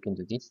sure you can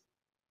do this?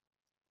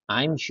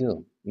 I'm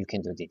sure you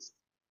can do this.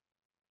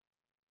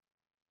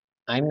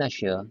 I'm not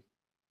sure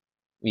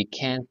we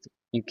can't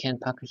you can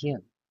park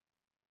here.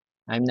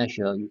 I'm not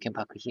sure you can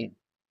park here.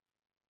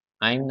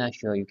 I'm not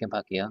sure you can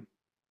park here.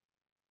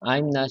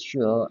 I'm not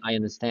sure I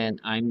understand.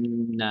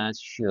 I'm not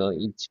sure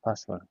it's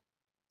possible.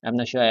 I'm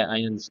not sure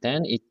I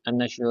understand it. I'm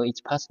not sure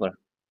it's possible.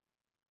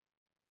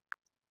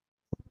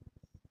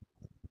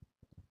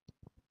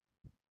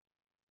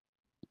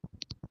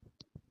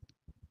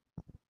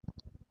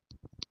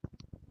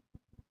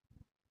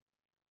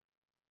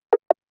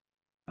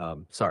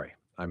 Sorry,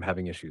 I'm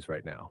having issues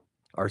right now.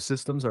 Our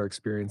systems are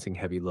experiencing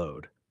heavy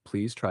load.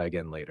 Please try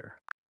again later.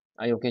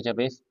 Are you okay,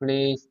 Jabez?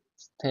 Please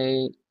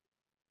stay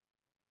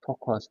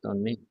focused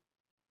on me.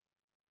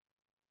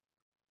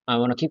 I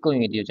want to keep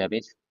going with you,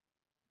 Jabez.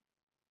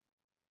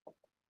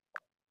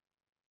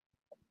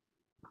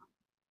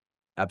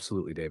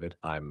 Absolutely, David.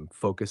 I'm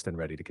focused and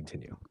ready to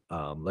continue.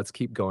 Let's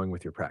keep going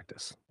with your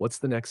practice. What's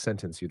the next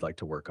sentence you'd like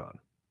to work on?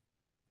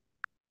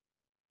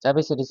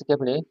 Jabez, listen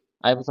carefully.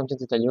 I have something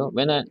to tell you.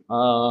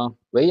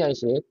 Way I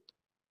see it,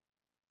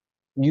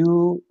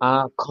 you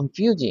are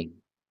confusing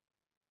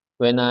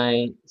when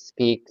I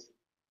speak,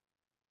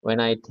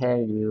 when I tell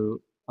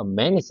you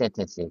many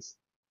sentences.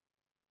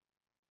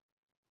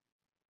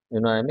 You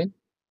know what I mean?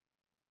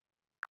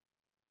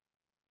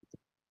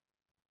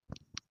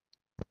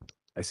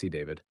 I see,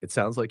 David. It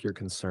sounds like you're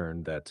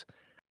concerned that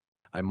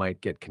I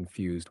might get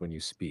confused when you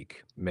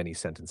speak many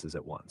sentences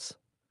at once.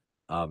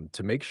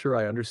 To make sure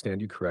I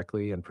understand you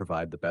correctly and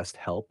provide the best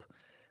help,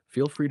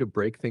 feel free to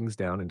break things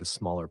down into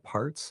smaller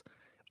parts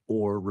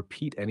or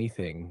repeat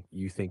anything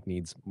you think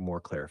needs more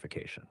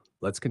clarification.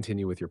 Let's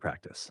continue with your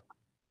practice.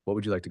 What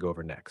would you like to go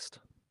over next?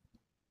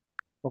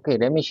 Okay,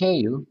 let me show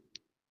you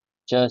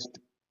just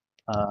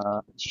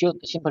a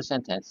simple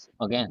sentence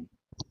again.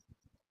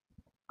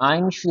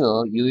 I'm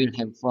sure you will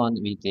have fun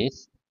with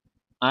this.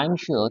 I'm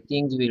sure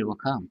things will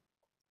work out.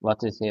 What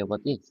to say about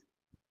this?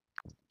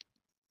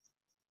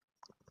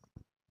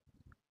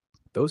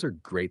 Those are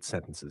great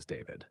sentences,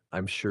 David.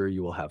 I'm sure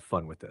you will have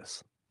fun with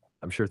this.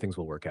 I'm sure things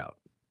will work out.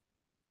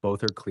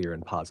 Both are clear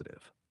and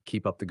positive.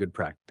 Keep up the good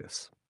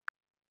practice.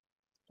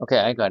 Okay,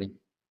 I got it.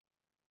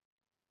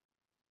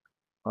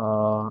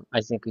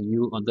 I think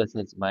you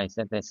understand my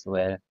sentence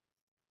well.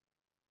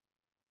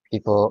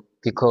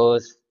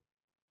 Because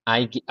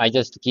I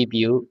just give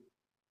you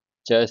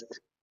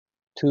just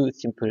two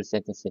simple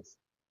sentences.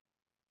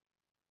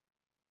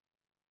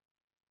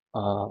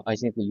 I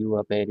think you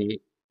are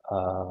very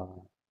uh,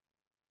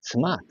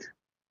 smart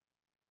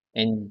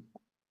and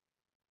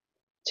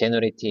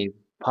generative,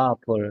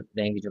 powerful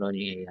language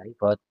learning AI.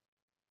 But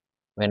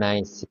when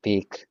I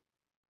speak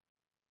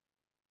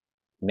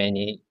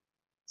many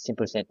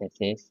simple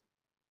sentences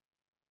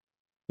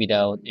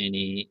without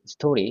any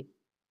story,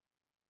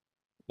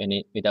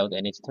 without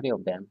any story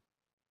of them,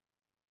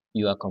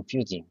 you are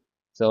confusing.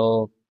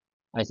 So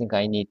I think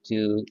I need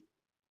to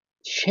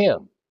share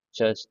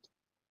just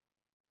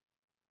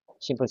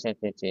simple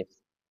sentences,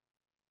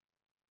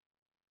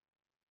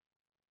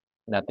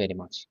 not very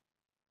much.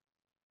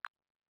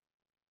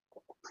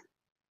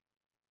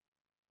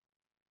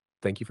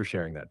 Thank you for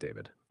sharing that,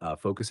 David.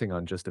 Focusing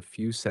on just a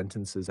few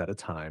sentences at a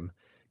time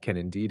can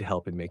indeed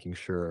help in making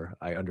sure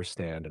I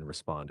understand and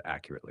respond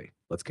accurately.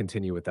 Let's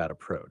continue with that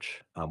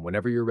approach.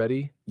 Whenever you're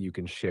ready, you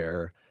can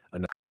share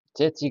another.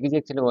 That's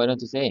exactly what I want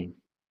to say.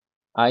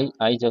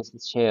 I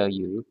just share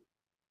you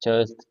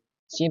just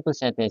simple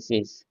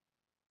sentences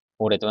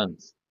all at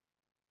once.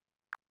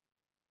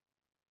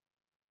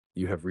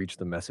 You have reached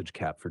the message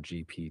cap for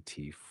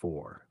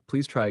GPT-4.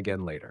 Please try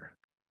again later.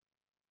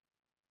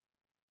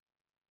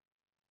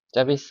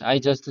 Jarvis, I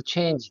just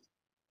changed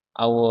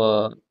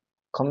our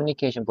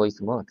communication voice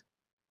mode.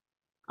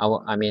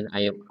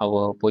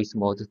 Our voice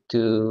mode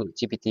to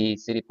GPT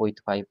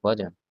 3.5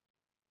 version.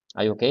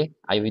 Are you okay?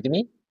 Are you with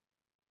me?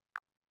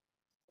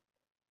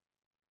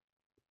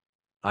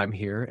 I'm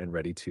here and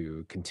ready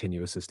to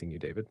continue assisting you,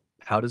 David.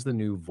 How does the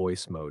new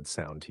voice mode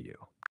sound to you?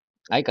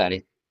 I got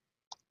it.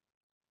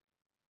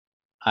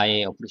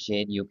 I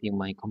appreciate you being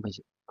my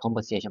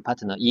conversation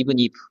partner, even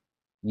if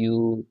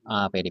you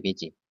are very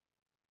busy.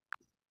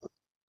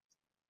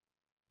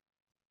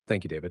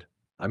 Thank you, David.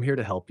 I'm here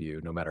to help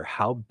you no matter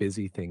how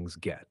busy things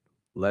get.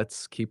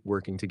 Let's keep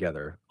working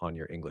together on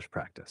your English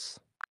practice.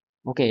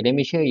 Okay, let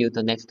me show you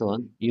the next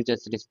one. You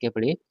just listen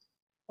carefully.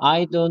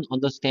 I don't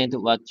understand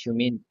what you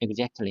mean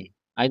exactly.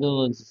 I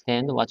don't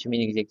understand what you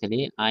mean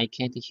exactly. I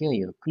can't hear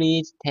you.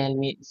 Please tell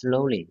me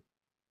slowly.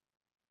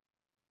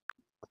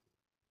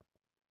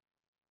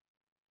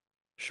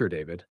 Sure,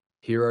 David.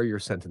 Here are your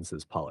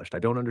sentences polished. I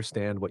don't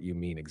understand what you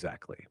mean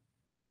exactly.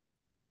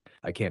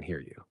 I can't hear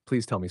you.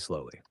 Please tell me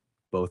slowly.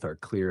 Both are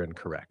clear and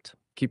correct.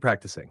 Keep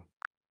practicing.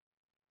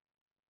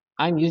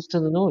 I'm used to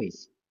the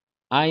noise.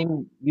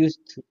 I'm used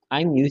to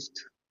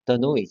the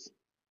noise.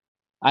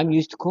 I'm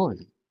used to cold.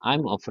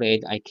 I'm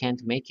afraid I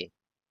can't make it.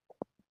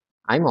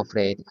 I'm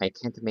afraid I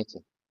can't make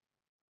it.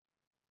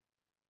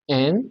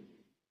 And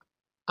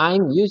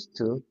I'm used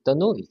to the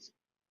noise.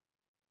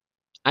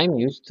 I'm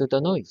used to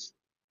the noise.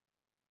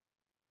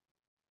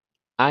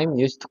 I'm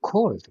used to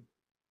cold.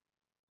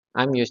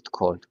 I'm used to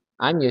cold.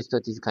 I'm used to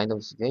this kind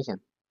of situation.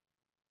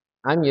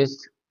 I'm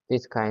used to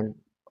this kind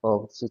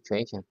of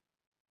situation.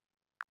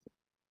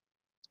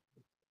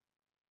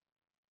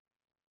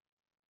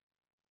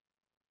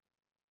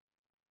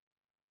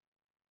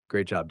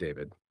 Great job,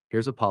 David.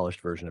 Here's a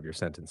polished version of your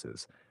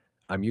sentences.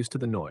 I'm used to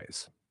the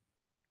noise.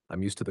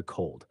 I'm used to the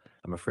cold.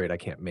 I'm afraid I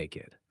can't make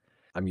it.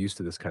 I'm used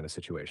to this kind of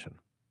situation.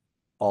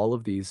 All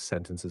of these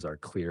sentences are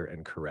clear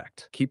and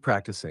correct. Keep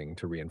practicing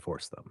to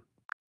reinforce them.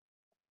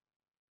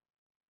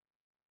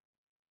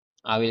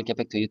 I will get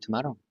back to you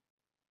tomorrow.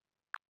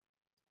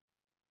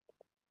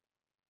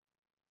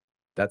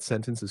 That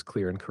sentence is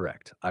clear and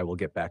correct. I will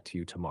get back to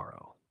you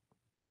tomorrow.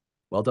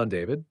 Well done,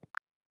 David.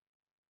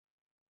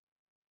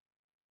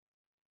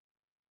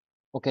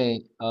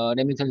 Okay,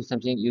 let me tell you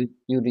something. You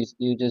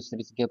just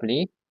listen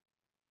carefully.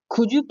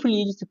 Could you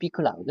please speak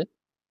loud?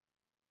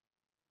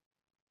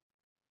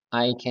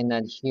 I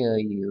cannot hear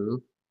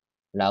you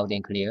loud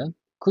and clear.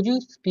 Could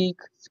you speak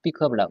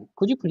up loud?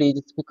 Could you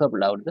please speak up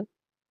louder?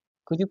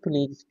 Could you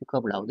please speak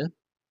up louder?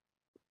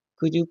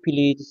 Could you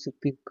please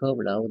speak up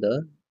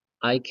louder?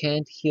 I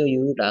can't hear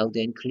you loud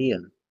and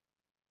clear.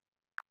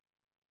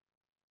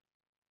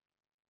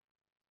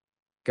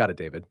 Got it,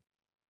 David.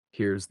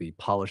 Here's the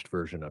polished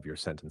version of your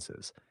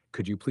sentences.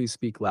 Could you please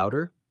speak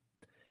louder?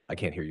 I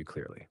can't hear you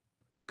clearly.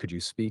 Could you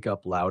speak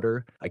up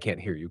louder? I can't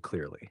hear you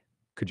clearly.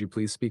 Could you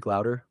please speak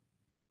louder?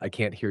 I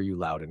can't hear you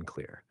loud and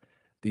clear.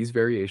 These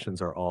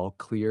variations are all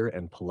clear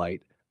and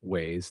polite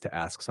ways to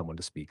ask someone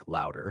to speak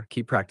louder.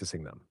 Keep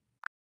practicing them.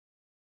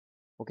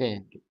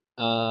 Okay,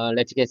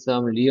 let's get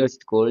some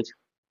realistic goals.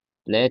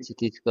 Let's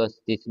discuss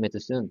this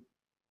method soon.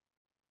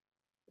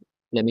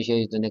 Let me show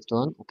you the next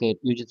one. Okay,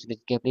 you just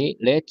listen carefully.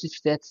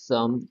 Let's set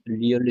some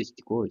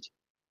realistic goals.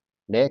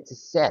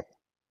 Let's set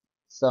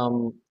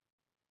some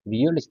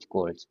realistic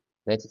goals.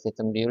 Let's set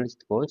some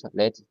realistic goals.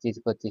 Let's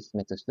discuss this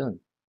method soon.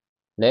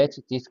 Let's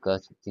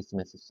discuss this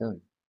method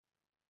soon.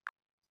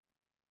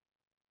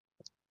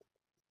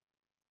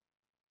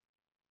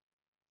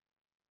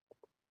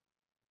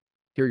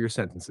 Here are your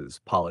sentences,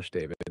 polished,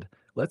 David.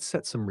 Let's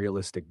set some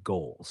realistic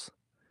goals.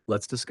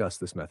 Let's discuss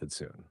this method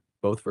soon.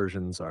 Both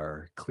versions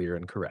are clear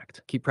and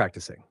correct. Keep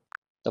practicing.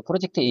 The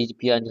project is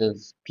behind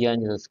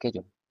the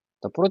schedule.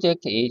 The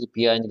project is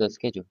behind the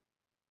schedule.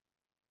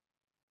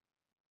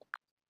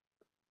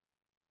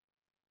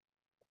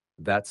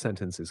 That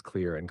sentence is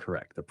clear and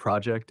correct. The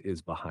project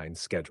is behind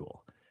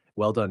schedule.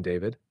 Well done,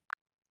 David.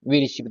 We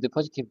received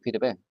positive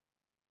feedback.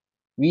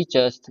 We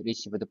just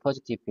received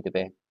positive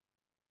feedback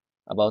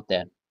about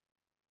that.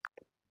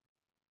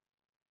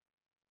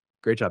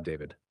 Great job,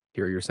 David.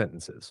 Here are your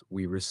sentences.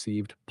 We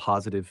received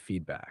positive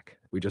feedback.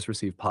 We just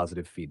received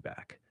positive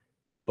feedback.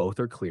 Both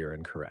are clear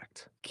and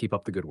correct. Keep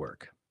up the good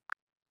work.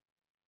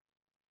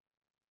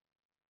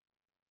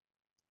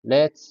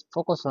 Let's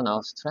focus on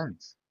our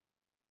strengths.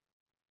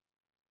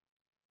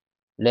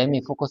 Let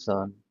me focus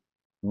on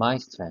my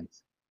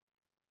strengths.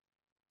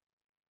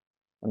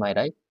 Am I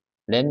right?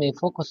 Let me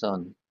focus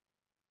on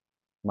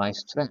my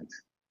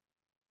strengths.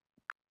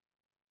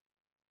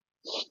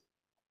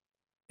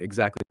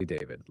 Exactly,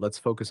 David. Let's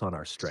focus on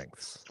our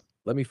strengths.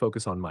 Let me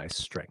focus on my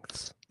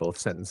strengths. Both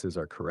sentences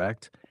are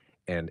correct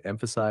and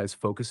emphasize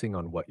focusing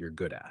on what you're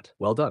good at.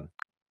 Well done.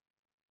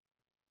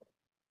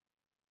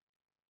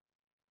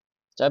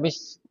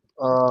 Jarvis,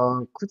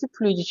 could you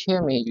please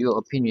share me your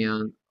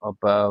opinion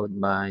about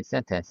my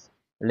sentence?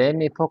 Let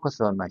me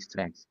focus on my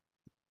strengths.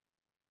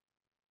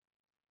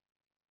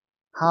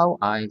 How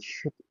I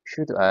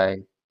should I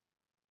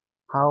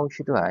how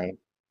should I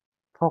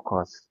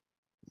focus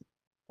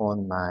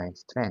on my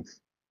strengths,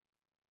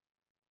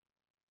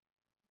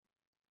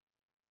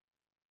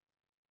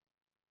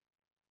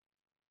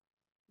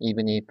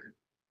 even if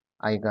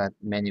I got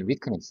many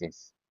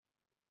weaknesses?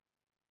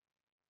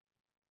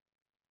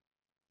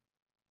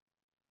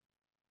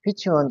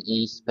 Which one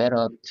is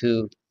better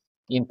to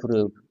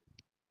improve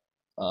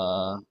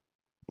uh,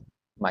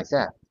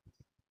 myself,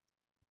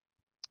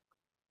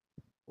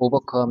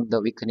 overcome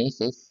the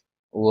weaknesses,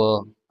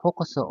 or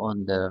focus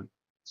on the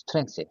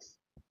strengths?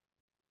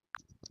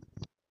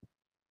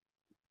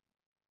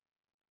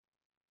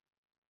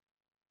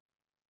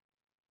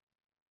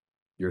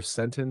 Your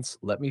sentence,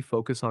 "Let me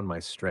focus on my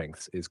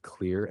strengths," is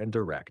clear and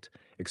direct,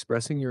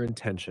 expressing your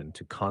intention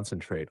to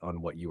concentrate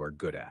on what you are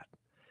good at.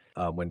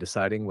 When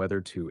deciding whether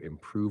to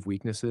improve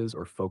weaknesses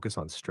or focus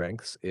on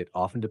strengths, it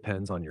often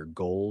depends on your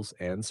goals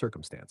and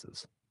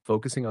circumstances.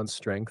 Focusing on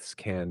strengths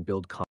can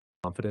build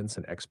confidence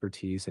and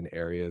expertise in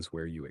areas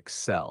where you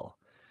excel,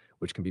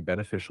 which can be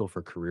beneficial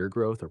for career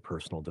growth or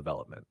personal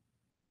development.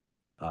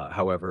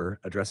 However,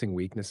 addressing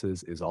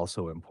weaknesses is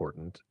also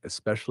important,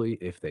 especially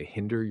if they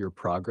hinder your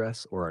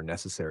progress or are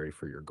necessary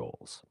for your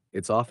goals.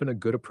 It's often a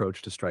good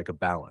approach to strike a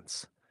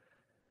balance.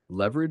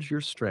 Leverage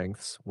your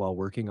strengths while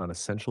working on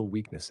essential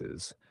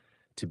weaknesses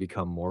to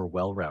become more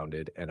well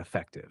rounded and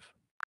effective.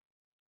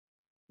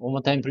 One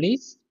more time,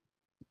 please.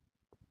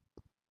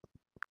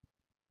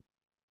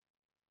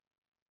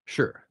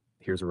 Sure,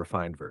 here's a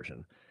refined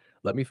version.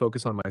 "Let me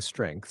focus on my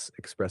strengths"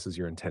 expresses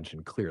your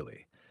intention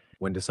clearly.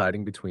 When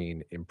deciding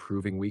between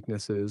improving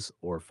weaknesses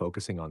or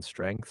focusing on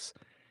strengths,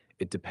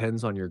 it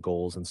depends on your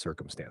goals and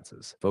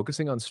circumstances.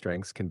 Focusing on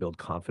strengths can build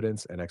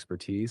confidence and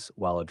expertise,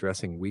 while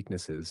addressing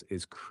weaknesses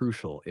is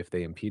crucial if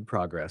they impede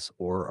progress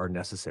or are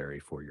necessary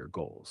for your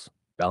goals.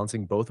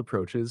 Balancing both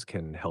approaches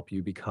can help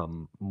you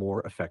become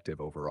more effective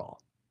overall.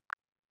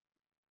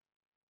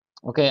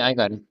 Okay, I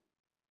got it.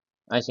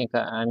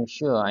 I'm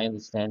sure I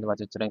understand what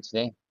you're trying to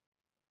say.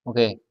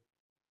 Okay.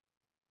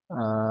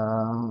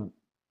 Uh,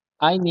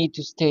 I need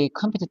to stay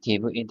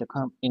competitive in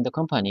the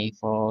company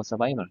for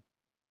survival.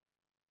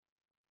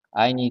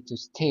 I need to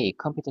stay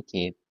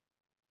competitive.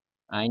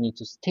 I need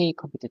to stay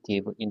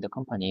competitive in the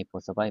company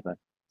for survival.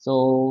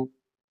 So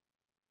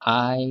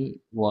I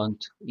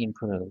want to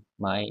improve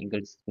my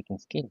English speaking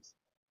skills.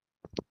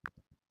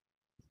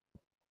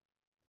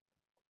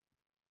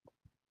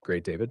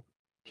 Great, David.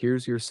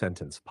 Here's your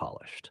sentence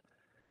polished.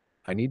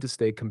 "I need to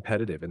stay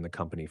competitive in the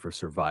company for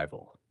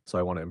survival, so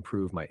I want to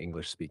improve my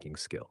English speaking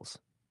skills."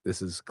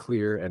 This is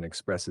clear and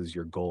expresses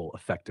your goal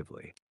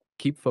effectively.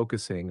 Keep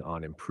focusing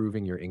on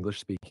improving your English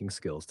speaking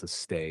skills to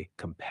stay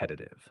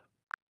competitive.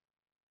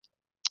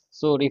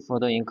 Sorry for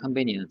the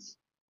inconvenience.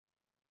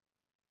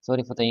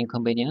 Sorry for the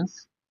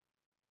inconvenience.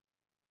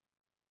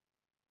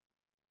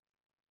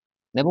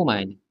 Never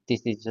mind.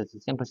 This is just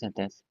a simple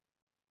sentence.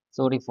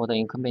 Sorry for the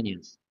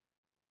inconvenience.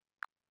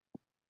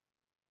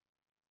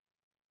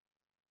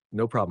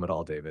 No problem at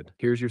all, David.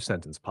 Here's your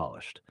sentence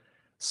polished.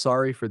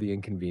 "Sorry for the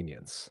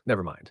inconvenience."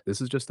 Never mind.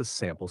 This is just a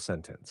sample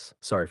sentence.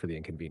 Sorry for the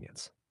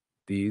inconvenience.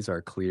 These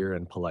are clear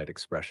and polite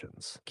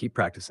expressions. Keep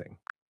practicing.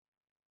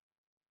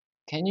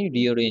 Can you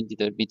rearrange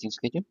the meeting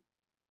schedule?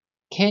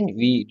 Can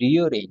we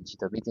rearrange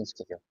the meeting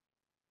schedule?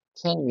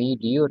 Can we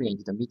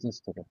rearrange the meeting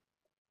schedule?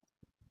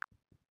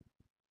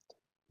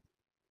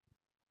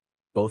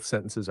 Both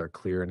sentences are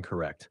clear and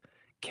correct.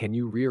 Can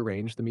you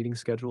rearrange the meeting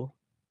schedule?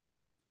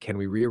 Can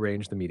we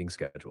rearrange the meeting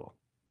schedule?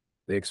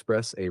 They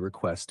express a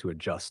request to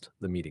adjust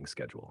the meeting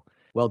schedule.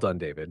 Well done,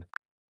 David.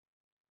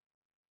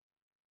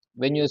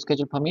 When your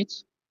schedule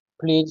permits,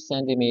 please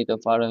send me the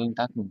following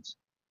documents.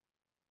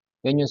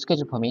 When your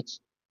schedule permits,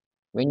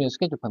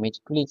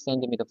 please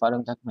send me the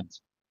following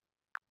documents.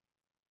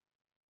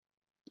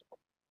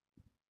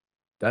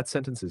 That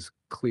sentence is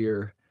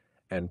clear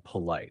and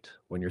polite.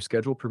 "When your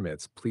schedule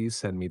permits, please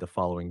send me the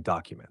following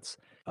documents."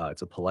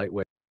 It's a polite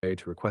way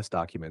to request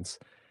documents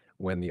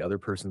when the other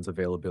person's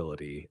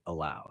availability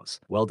allows.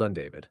 Well done,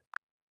 David.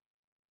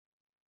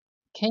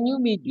 Can you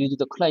meet with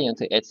the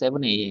client at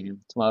 7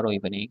 a.m.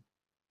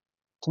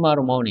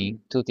 tomorrow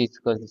morning to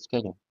discuss the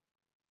schedule?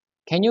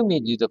 Can you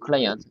meet with the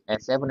client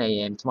at 7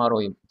 a.m. tomorrow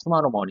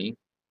morning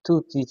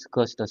to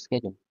discuss the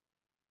schedule?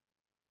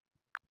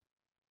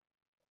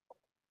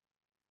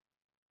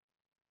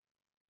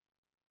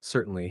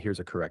 Certainly,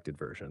 here's a corrected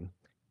version.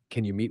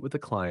 "Can you meet with the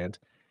client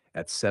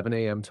at 7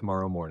 a.m.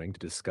 tomorrow morning to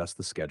discuss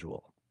the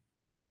schedule?"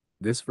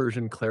 This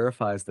version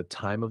clarifies the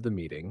time of the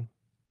meeting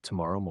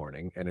tomorrow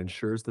morning and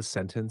ensures the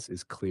sentence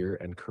is clear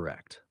and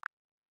correct.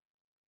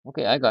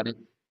 Okay, I got it.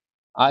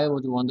 I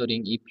was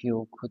wondering if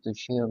you could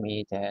share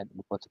me that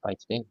report by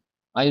today.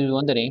 I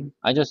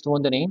just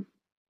wondering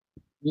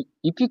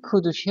if you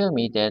could share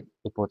me that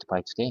report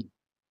by today.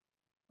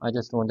 I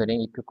just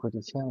wondering if you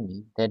could share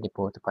me that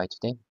report by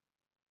today.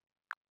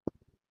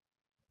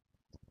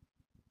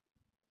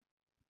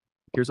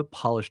 Here's a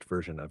polished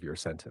version of your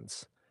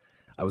sentence.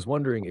 "I was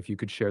wondering if you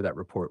could share that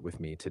report with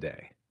me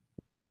today."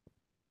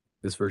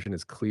 This version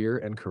is clear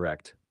and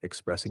correct,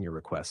 expressing your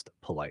request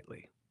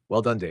politely.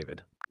 Well done,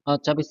 David.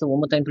 Jarvis, one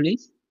more time,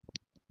 please.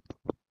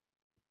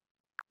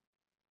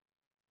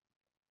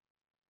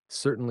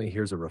 Certainly,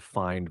 here's a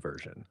refined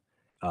version.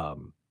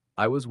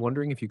 I was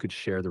wondering if you could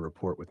share the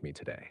report with me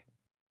today.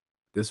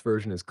 This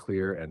version is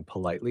clear and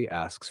politely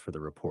asks for the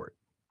report.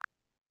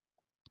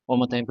 One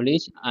more time,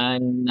 please.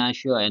 I'm not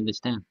sure I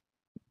understand.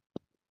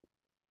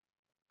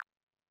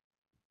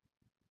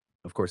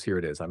 Of course, here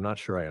it is. I'm not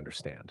sure I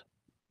understand.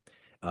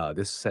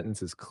 This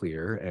sentence is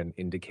clear and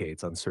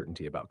indicates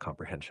uncertainty about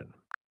comprehension.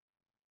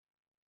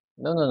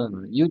 No.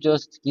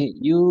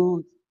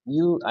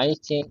 I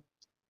think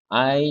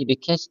I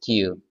request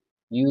you.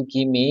 You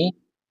give me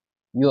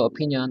your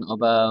opinion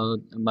about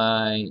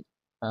my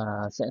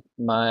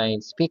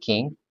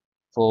speaking.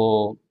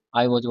 For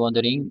I was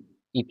wondering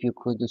if you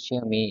could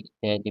share me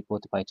that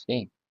report by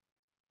today.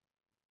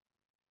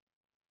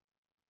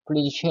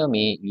 Please share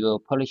me your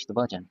polished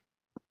version.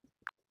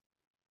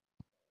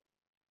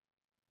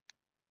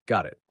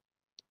 Got it.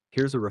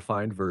 Here's a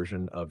refined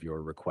version of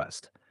your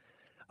request.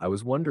 I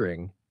was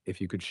wondering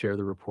if you could share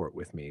the report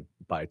with me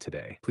by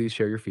today. Please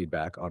share your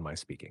feedback on my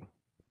speaking.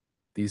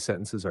 These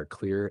sentences are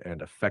clear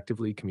and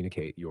effectively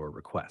communicate your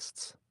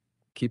requests.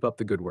 Keep up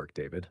the good work,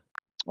 David.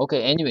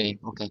 Okay, anyway,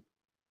 okay,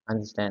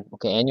 understand.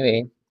 Okay,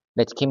 anyway,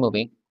 let's keep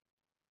moving.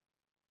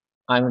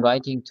 I'm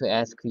writing to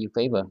ask you a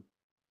favor.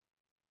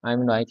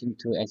 I'm writing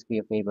to ask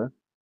you a favor.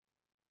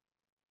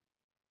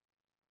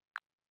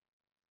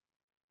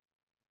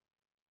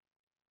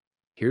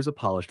 Here's a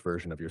polished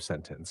version of your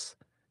sentence.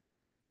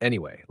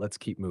 Anyway, let's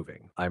keep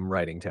moving. I'm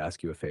writing to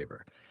ask you a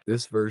favor.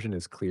 This version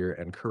is clear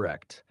and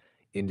correct,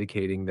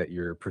 indicating that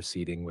you're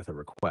proceeding with a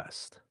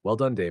request. Well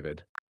done,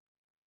 David.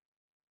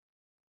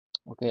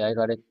 Okay, I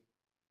got it.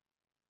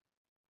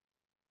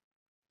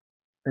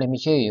 Let me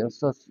show you.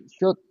 So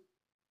short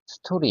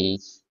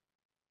stories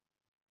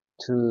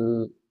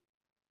to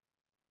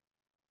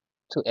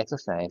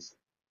exercise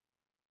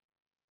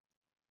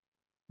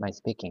my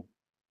speaking.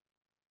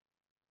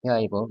 Here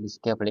I go.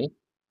 Listen carefully.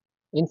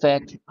 In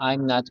fact,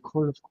 I'm not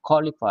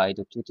qualified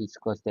to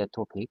discuss that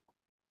topic.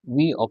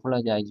 We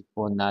apologize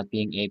for not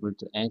being able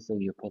to answer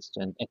your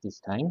question at this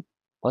time,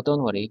 but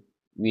don't worry,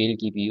 we'll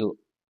give you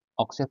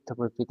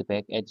acceptable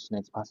feedback as soon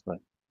as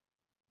possible.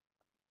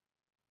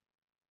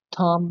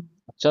 Tom,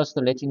 just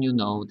letting you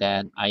know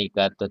that I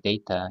got the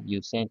data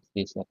you sent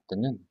this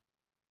afternoon.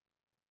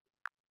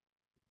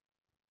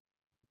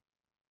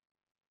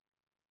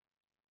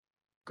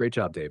 Great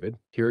job, David.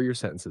 Here are your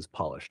sentences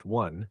polished.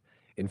 1.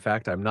 In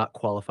fact, I'm not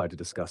qualified to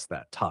discuss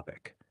that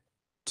topic.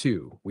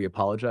 2. We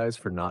apologize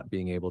for not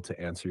being able to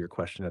answer your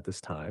question at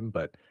this time,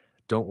 but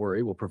don't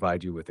worry, we'll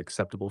provide you with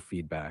acceptable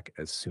feedback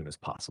as soon as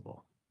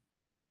possible.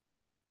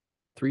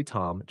 3.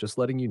 Tom, just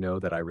letting you know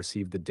that I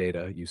received the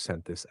data you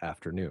sent this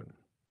afternoon.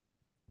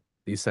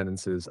 These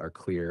sentences are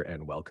clear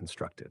and well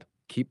constructed.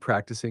 Keep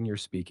practicing your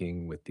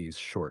speaking with these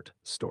short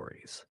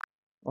stories.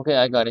 Okay,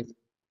 I got it.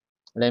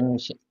 Let me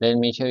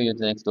show you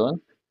the next one.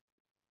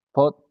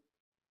 But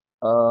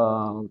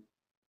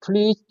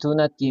please do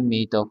not give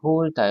me the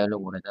whole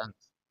dialogue all at once.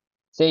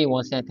 Say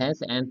one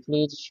sentence and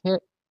please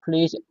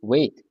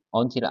wait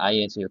until I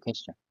answer your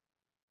question.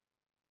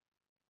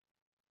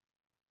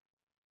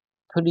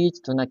 Please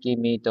do not give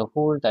me the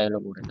whole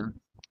dialogue all at once.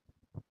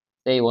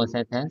 Say one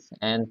sentence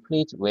and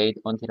please wait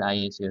until I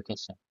answer your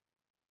question.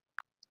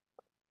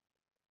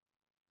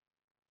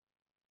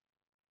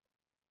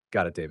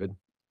 Got it, David.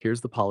 Here's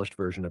the polished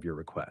version of your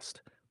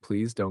request.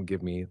 Please don't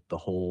give me the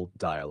whole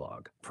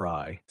dialogue.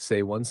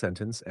 Say one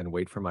sentence and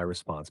wait for my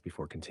response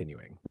before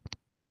continuing.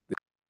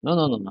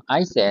 No.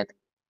 I said,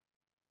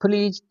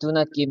 please do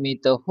not give me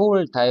the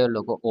whole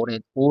dialogue all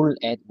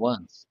at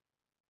once.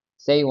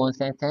 Say one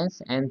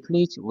sentence and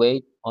please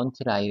wait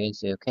until I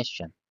answer your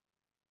question.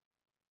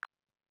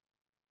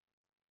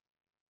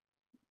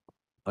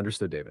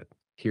 Understood, David.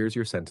 Here's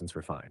your sentence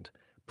refined.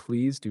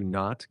 Please do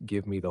not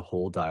give me the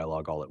whole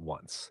dialogue all at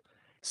once.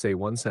 Say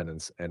one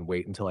sentence and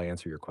wait until I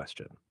answer your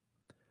question.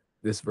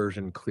 This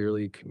version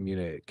clearly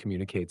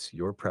communicates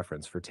your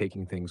preference for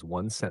taking things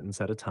one sentence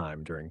at a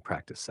time during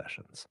practice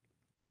sessions.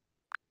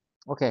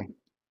 Okay,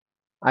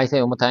 I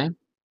say one more time.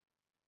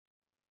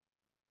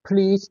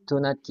 Please do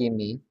not give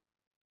me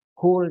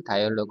whole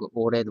dialogue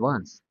all at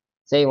once.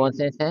 Say one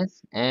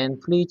sentence and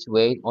please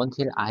wait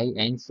until I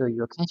answer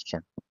your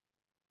question.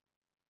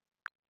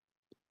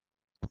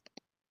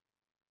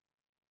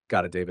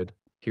 Got it, David.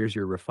 Here's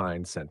your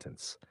refined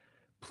sentence.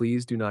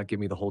 Please do not give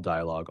me the whole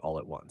dialogue all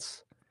at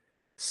once.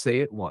 Say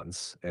it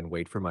once and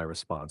wait for my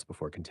response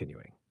before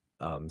continuing.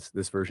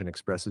 This version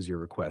expresses your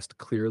request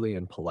clearly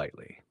and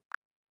politely.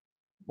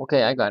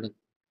 Okay, I got it.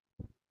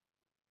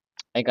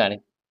 I got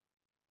it.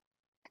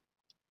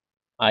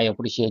 I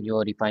appreciate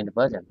your refined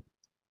version.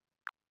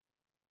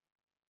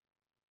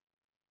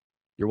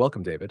 You're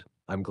welcome, David.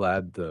 I'm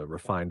glad the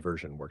refined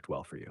version worked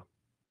well for you.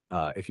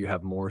 If you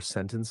have more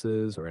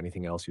sentences or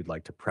anything else you'd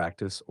like to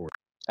practice, or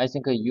I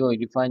think your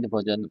refined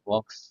version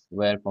works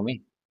well for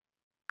me.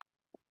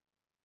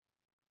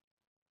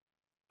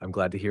 I'm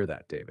glad to hear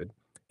that, David.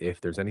 If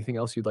there's anything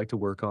else you'd like to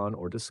work on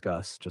or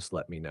discuss, just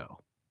let me know.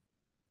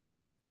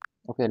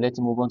 Okay, let's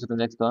move on to the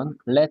next one.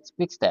 Let's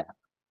fix that.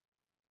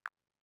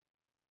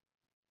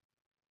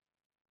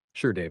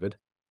 Sure, David.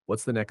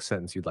 What's the next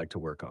sentence you'd like to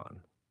work on?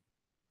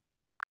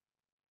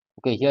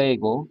 Okay, here you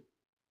go.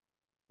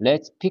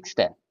 Let's fix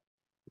that.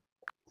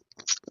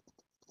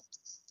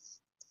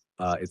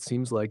 It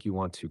seems like you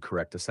want to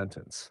correct a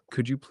sentence.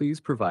 Could you please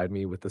provide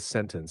me with the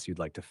sentence you'd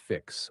like to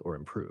fix or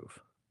improve?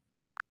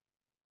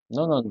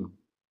 No.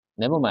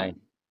 Never mind.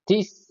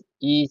 This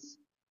is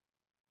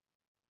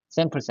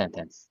sample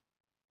sentence.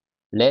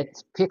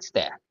 Let's fix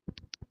that.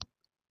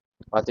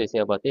 What do you say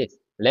about this?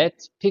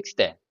 Let's fix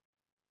that.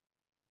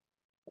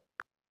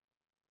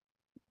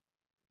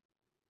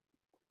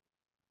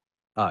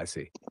 I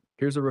see.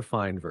 Here's a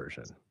refined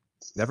version.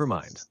 Never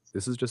mind.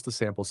 This is just a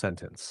sample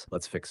sentence.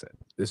 Let's fix it.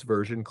 This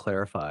version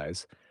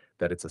clarifies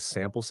that it's a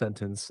sample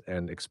sentence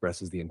and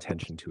expresses the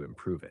intention to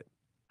improve it.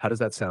 How does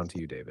that sound to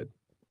you, David?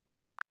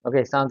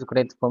 Okay, sounds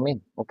great for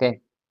me. Okay,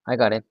 I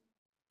got it.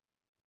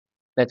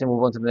 Let's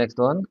move on to the next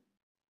one.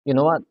 You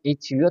know what?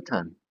 It's your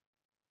turn.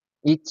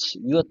 It's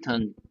your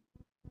turn.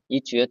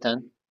 It's your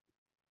turn.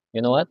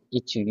 You know what?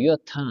 It's your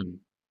turn.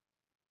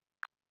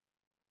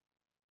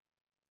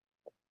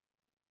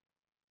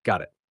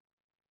 Got it.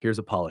 Here's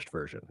a polished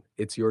version.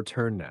 It's your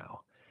turn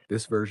now.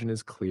 This version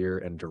is clear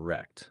and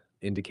direct,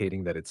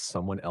 indicating that it's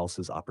someone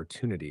else's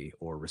opportunity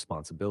or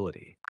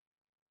responsibility.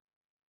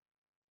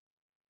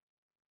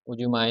 Would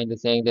you mind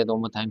saying that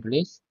one more time,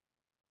 please?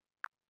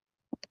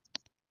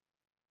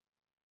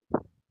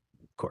 Of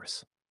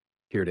course.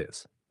 Here it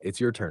is. It's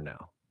your turn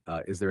now.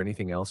 Is there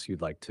anything else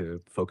you'd like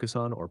to focus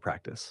on or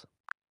practice?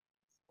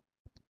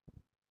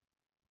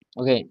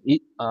 Okay,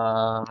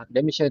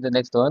 let me show you the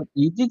next one.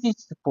 Is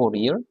this for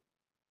real?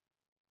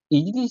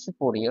 Is this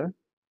for real?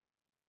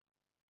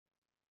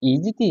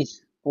 Is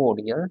this for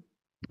real?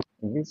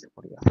 Is this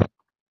for real?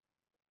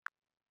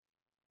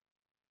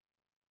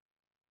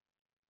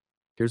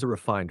 Here's a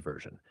refined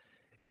version.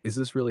 Is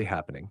this really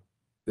happening?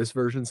 This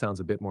version sounds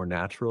a bit more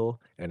natural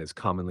and is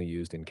commonly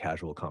used in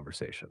casual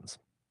conversations.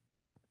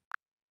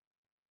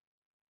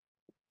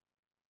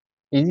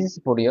 Is this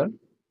for real?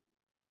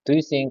 Do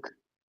you think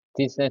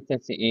this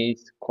sentence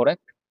is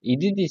correct?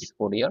 Is this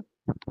for real?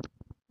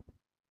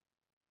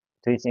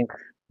 Do you think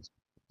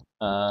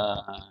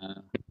uh,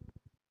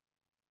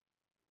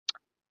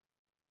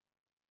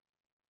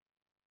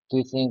 do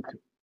you think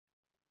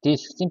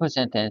this simple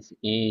sentence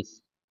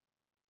is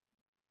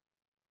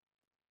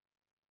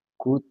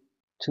good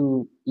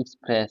to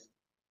express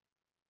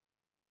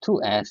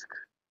to ask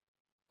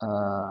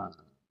uh,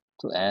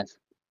 to ask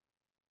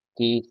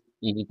this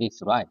is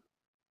this right?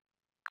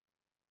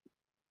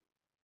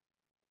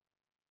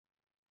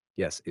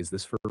 Yes, is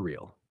this for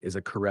real? Is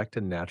a correct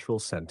and natural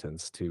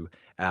sentence to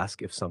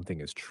ask if something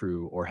is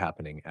true or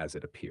happening as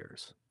it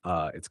appears.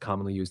 It's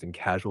commonly used in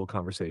casual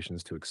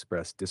conversations to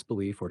express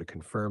disbelief or to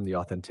confirm the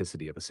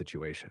authenticity of a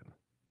situation.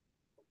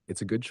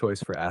 It's a good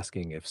choice for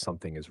asking if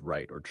something is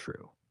right or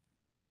true.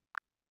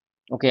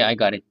 Okay, I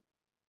got it.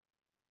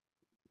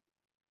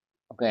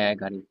 Okay, I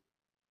got it.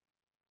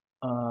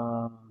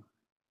 Uh,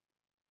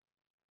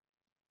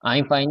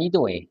 I'm fine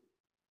either way.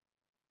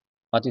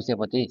 What do you say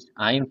about this?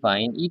 I'm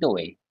fine either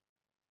way.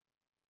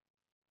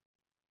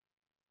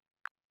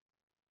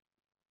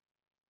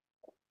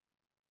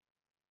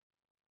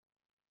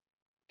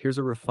 Here's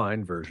a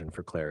refined version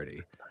for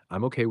clarity.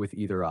 I'm okay with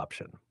either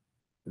option.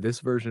 This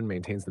version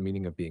maintains the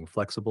meaning of being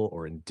flexible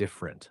or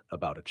indifferent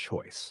about a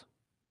choice.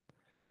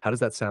 How does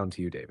that sound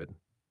to you, David?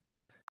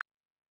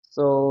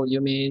 So you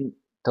mean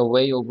the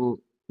way of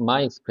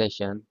my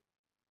expression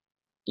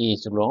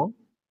is wrong?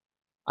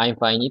 I'm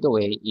fine either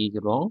way is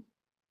wrong?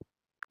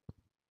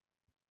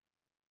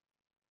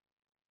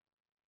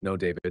 No,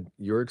 David,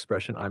 your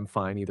expression, I'm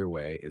fine either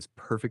way, is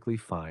perfectly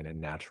fine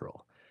and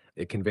natural.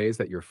 It conveys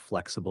that you're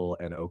flexible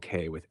and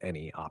okay with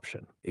any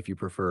option. If you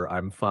prefer,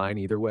 I'm fine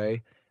either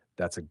way,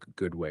 that's a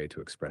good way to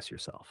express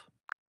yourself.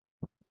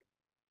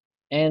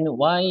 And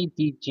why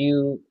did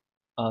you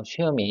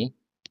show me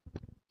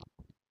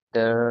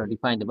the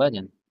refined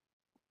version?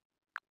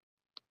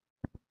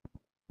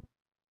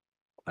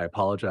 I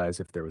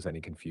apologize if there was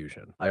any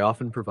confusion. I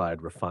often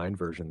provide refined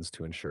versions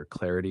to ensure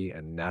clarity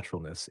and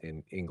naturalness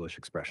in English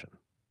expression.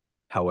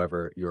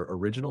 However, your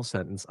original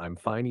sentence, I'm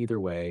fine either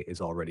way, is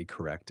already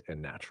correct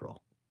and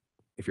natural.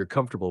 If you're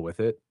comfortable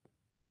with it,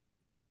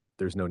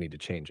 there's no need to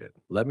change it.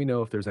 Let me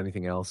know if there's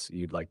anything else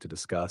you'd like to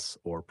discuss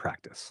or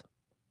practice.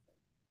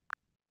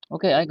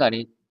 Okay, I got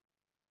it.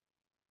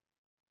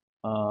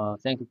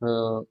 Thank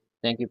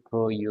you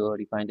for your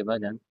refined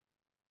version.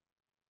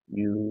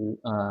 You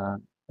are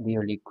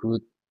really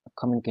good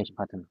communication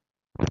partner.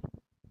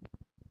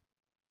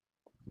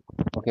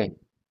 Okay.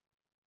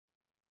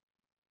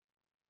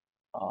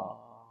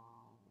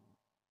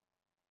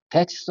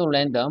 That's so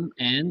random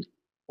and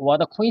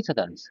what a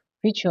coincidence.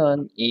 Which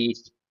one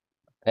is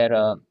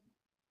better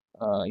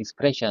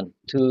expression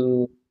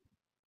to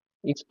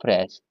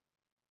express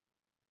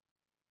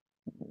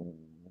mm,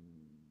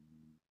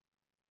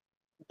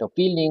 the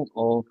feeling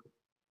of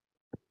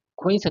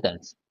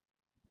coincidence.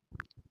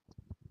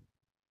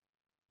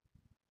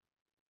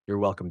 You're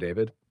welcome,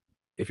 David.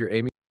 If you're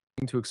aiming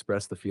to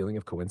express the feeling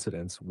of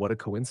coincidence, what a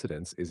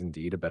coincidence is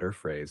indeed a better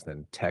phrase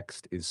than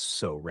text is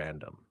so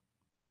random.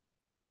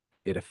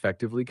 It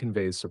effectively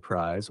conveys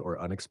surprise or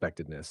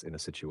unexpectedness in a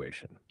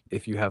situation.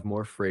 If you have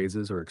more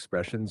phrases or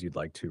expressions you'd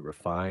like to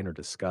refine or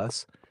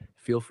discuss,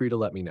 feel free to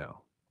let me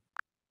know.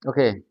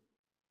 Okay,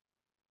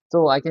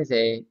 so I can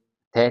say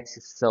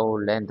that's so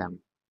random.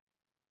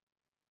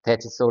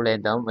 That's so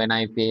random when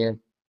I feel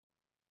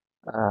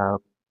uh,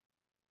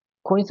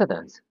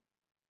 coincidence.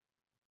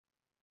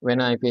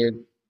 When I feel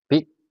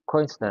big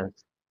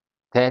coincidence,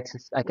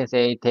 that's I can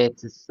say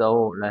that's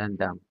so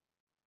random.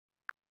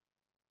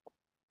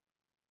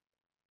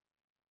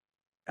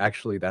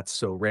 Actually, that's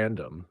so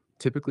random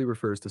typically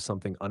refers to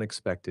something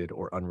unexpected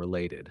or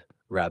unrelated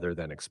rather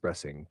than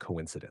expressing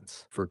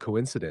coincidence. For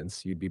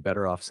coincidence, you'd be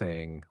better off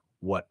saying,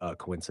 "What a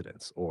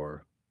coincidence,"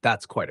 or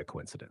 "That's quite a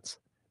coincidence."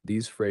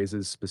 These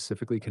phrases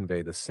specifically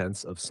convey the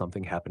sense of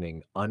something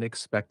happening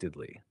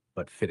unexpectedly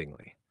but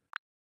fittingly.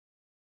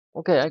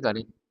 Okay, I got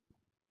it.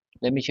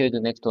 Let me show you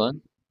the next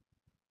one.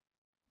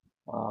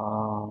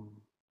 Uh,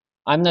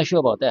 I'm not sure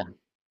about that.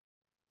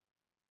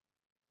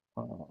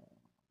 Uh,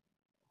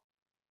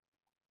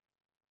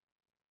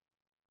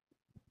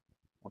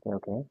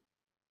 okay.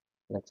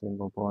 Let's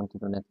move on to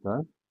the next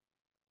one.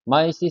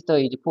 My sister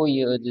is 4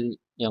 years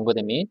younger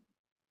than me.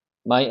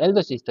 My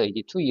elder sister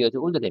is 2 years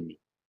older than me.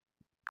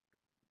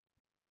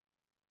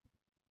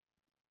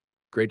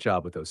 Great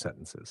job with those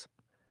sentences.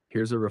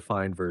 Here's a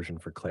refined version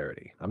for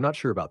clarity. I'm not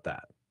sure about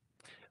that.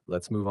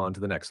 Let's move on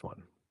to the next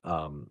one.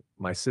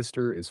 My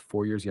sister is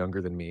 4 years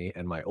younger than me,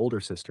 and my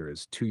older sister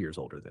is 2 years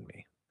older than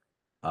me.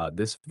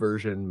 This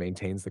version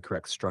maintains the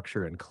correct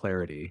structure and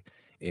clarity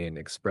in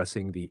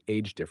expressing the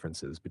age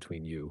differences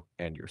between you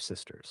and your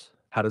sisters.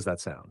 How does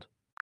that sound?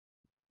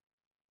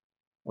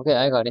 Okay,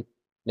 I got it.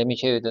 Let me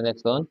show you the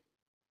next one.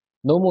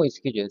 No more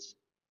excuses.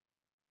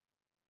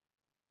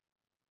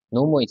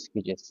 No more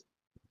excuses.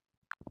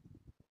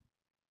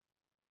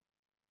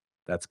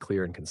 That's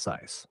clear and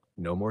concise.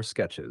 No more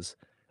sketches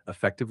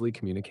effectively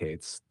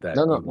communicates that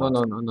No, no, you no, want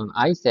no, to. no, no.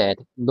 I said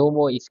no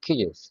more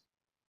excuses.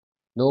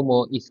 No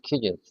more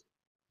excuses.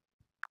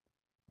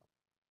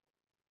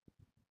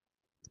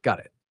 Got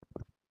it.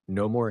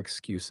 No more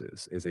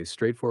excuses is a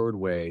straightforward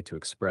way to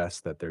express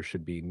that there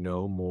should be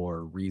no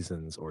more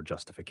reasons or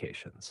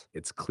justifications.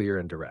 It's clear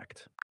and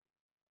direct.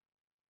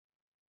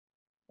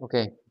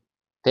 Okay.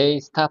 They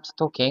stopped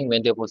talking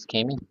when their boss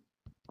came in.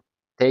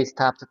 They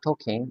stopped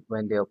talking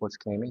when their boss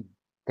came in.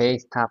 They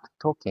stopped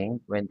talking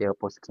when their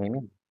boss came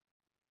in.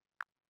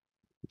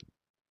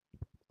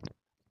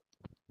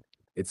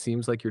 It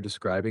seems like you're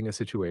describing a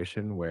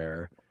situation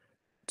where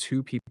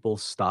two people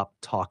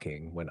stopped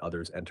talking when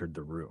others entered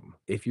the room.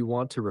 If you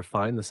want to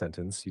refine the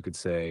sentence, you could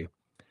say,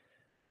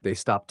 they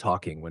stopped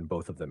talking when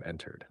both of them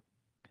entered.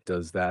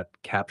 Does that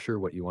capture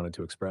what you wanted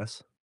to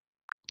express?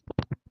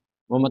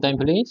 One more time,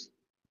 please.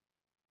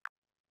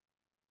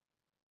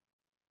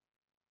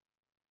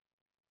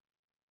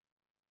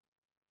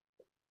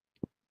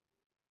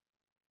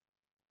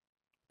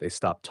 They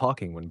stopped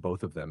talking when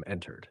both of them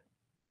entered.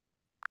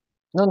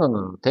 No, no,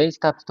 no. They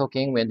stopped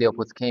talking when their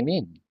boss came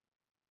in.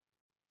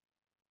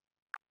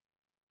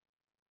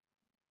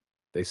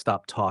 They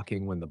stopped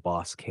talking when the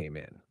boss came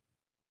in.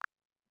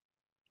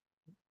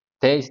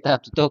 They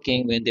stopped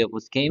talking when their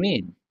boss came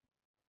in.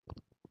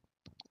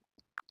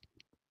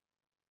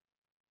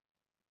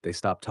 They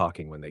stopped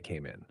talking when they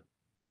came in.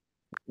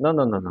 No,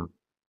 no, no, no.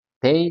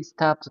 They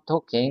stopped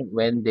talking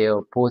when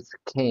their boss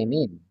came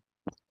in.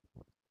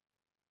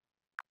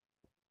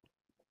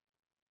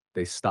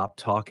 They stopped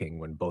talking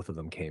when both of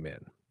them came in.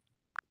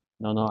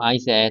 No, no. I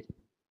said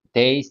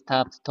they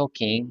stopped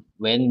talking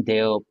when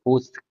their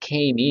boss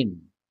came in.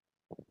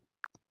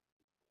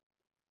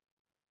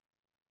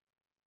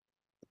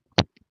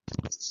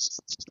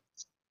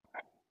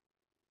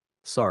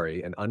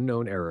 Sorry, an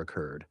unknown error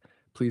occurred.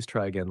 Please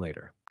try again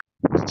later.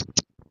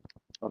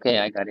 Okay,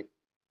 I got it.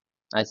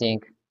 I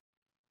think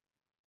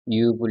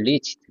you've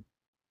reached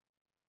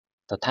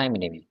the time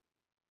limit.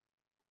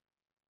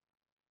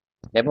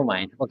 Never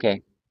mind.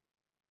 Okay.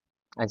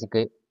 I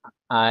think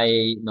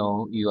I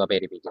know you are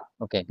very busy.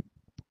 Okay.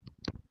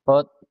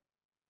 But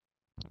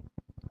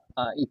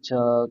it's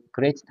a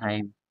great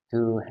time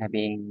to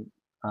having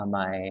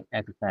my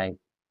exercise,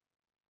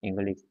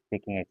 English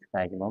speaking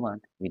exercise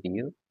moment with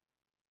you.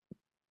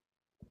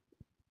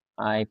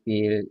 I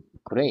feel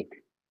great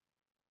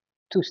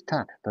to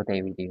start the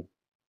day with you.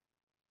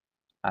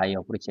 I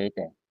appreciate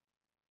that.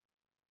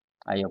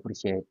 I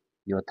appreciate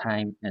your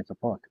time and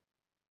support.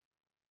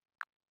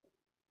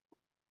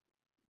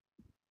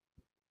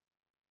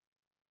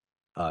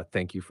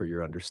 Thank you for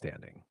your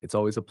understanding. It's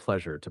always a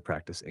pleasure to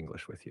practice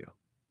English with you.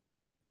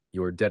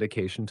 Your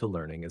dedication to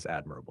learning is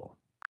admirable.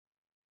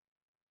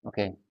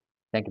 Okay.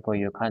 Thank you for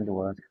your kind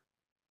words.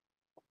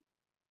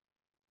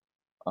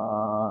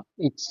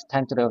 It's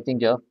time to wrap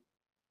things up.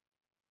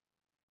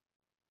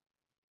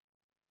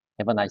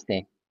 Have a nice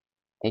day.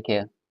 Take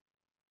care.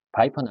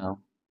 Bye for now.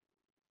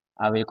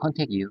 I will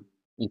contact you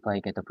if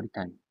I get a free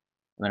time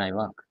when I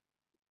work.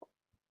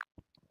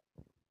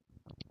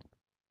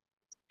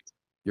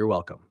 You're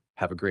welcome.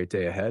 Have a great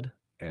day ahead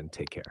and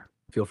take care.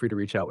 Feel free to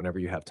reach out whenever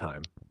you have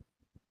time.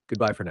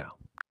 Goodbye for now.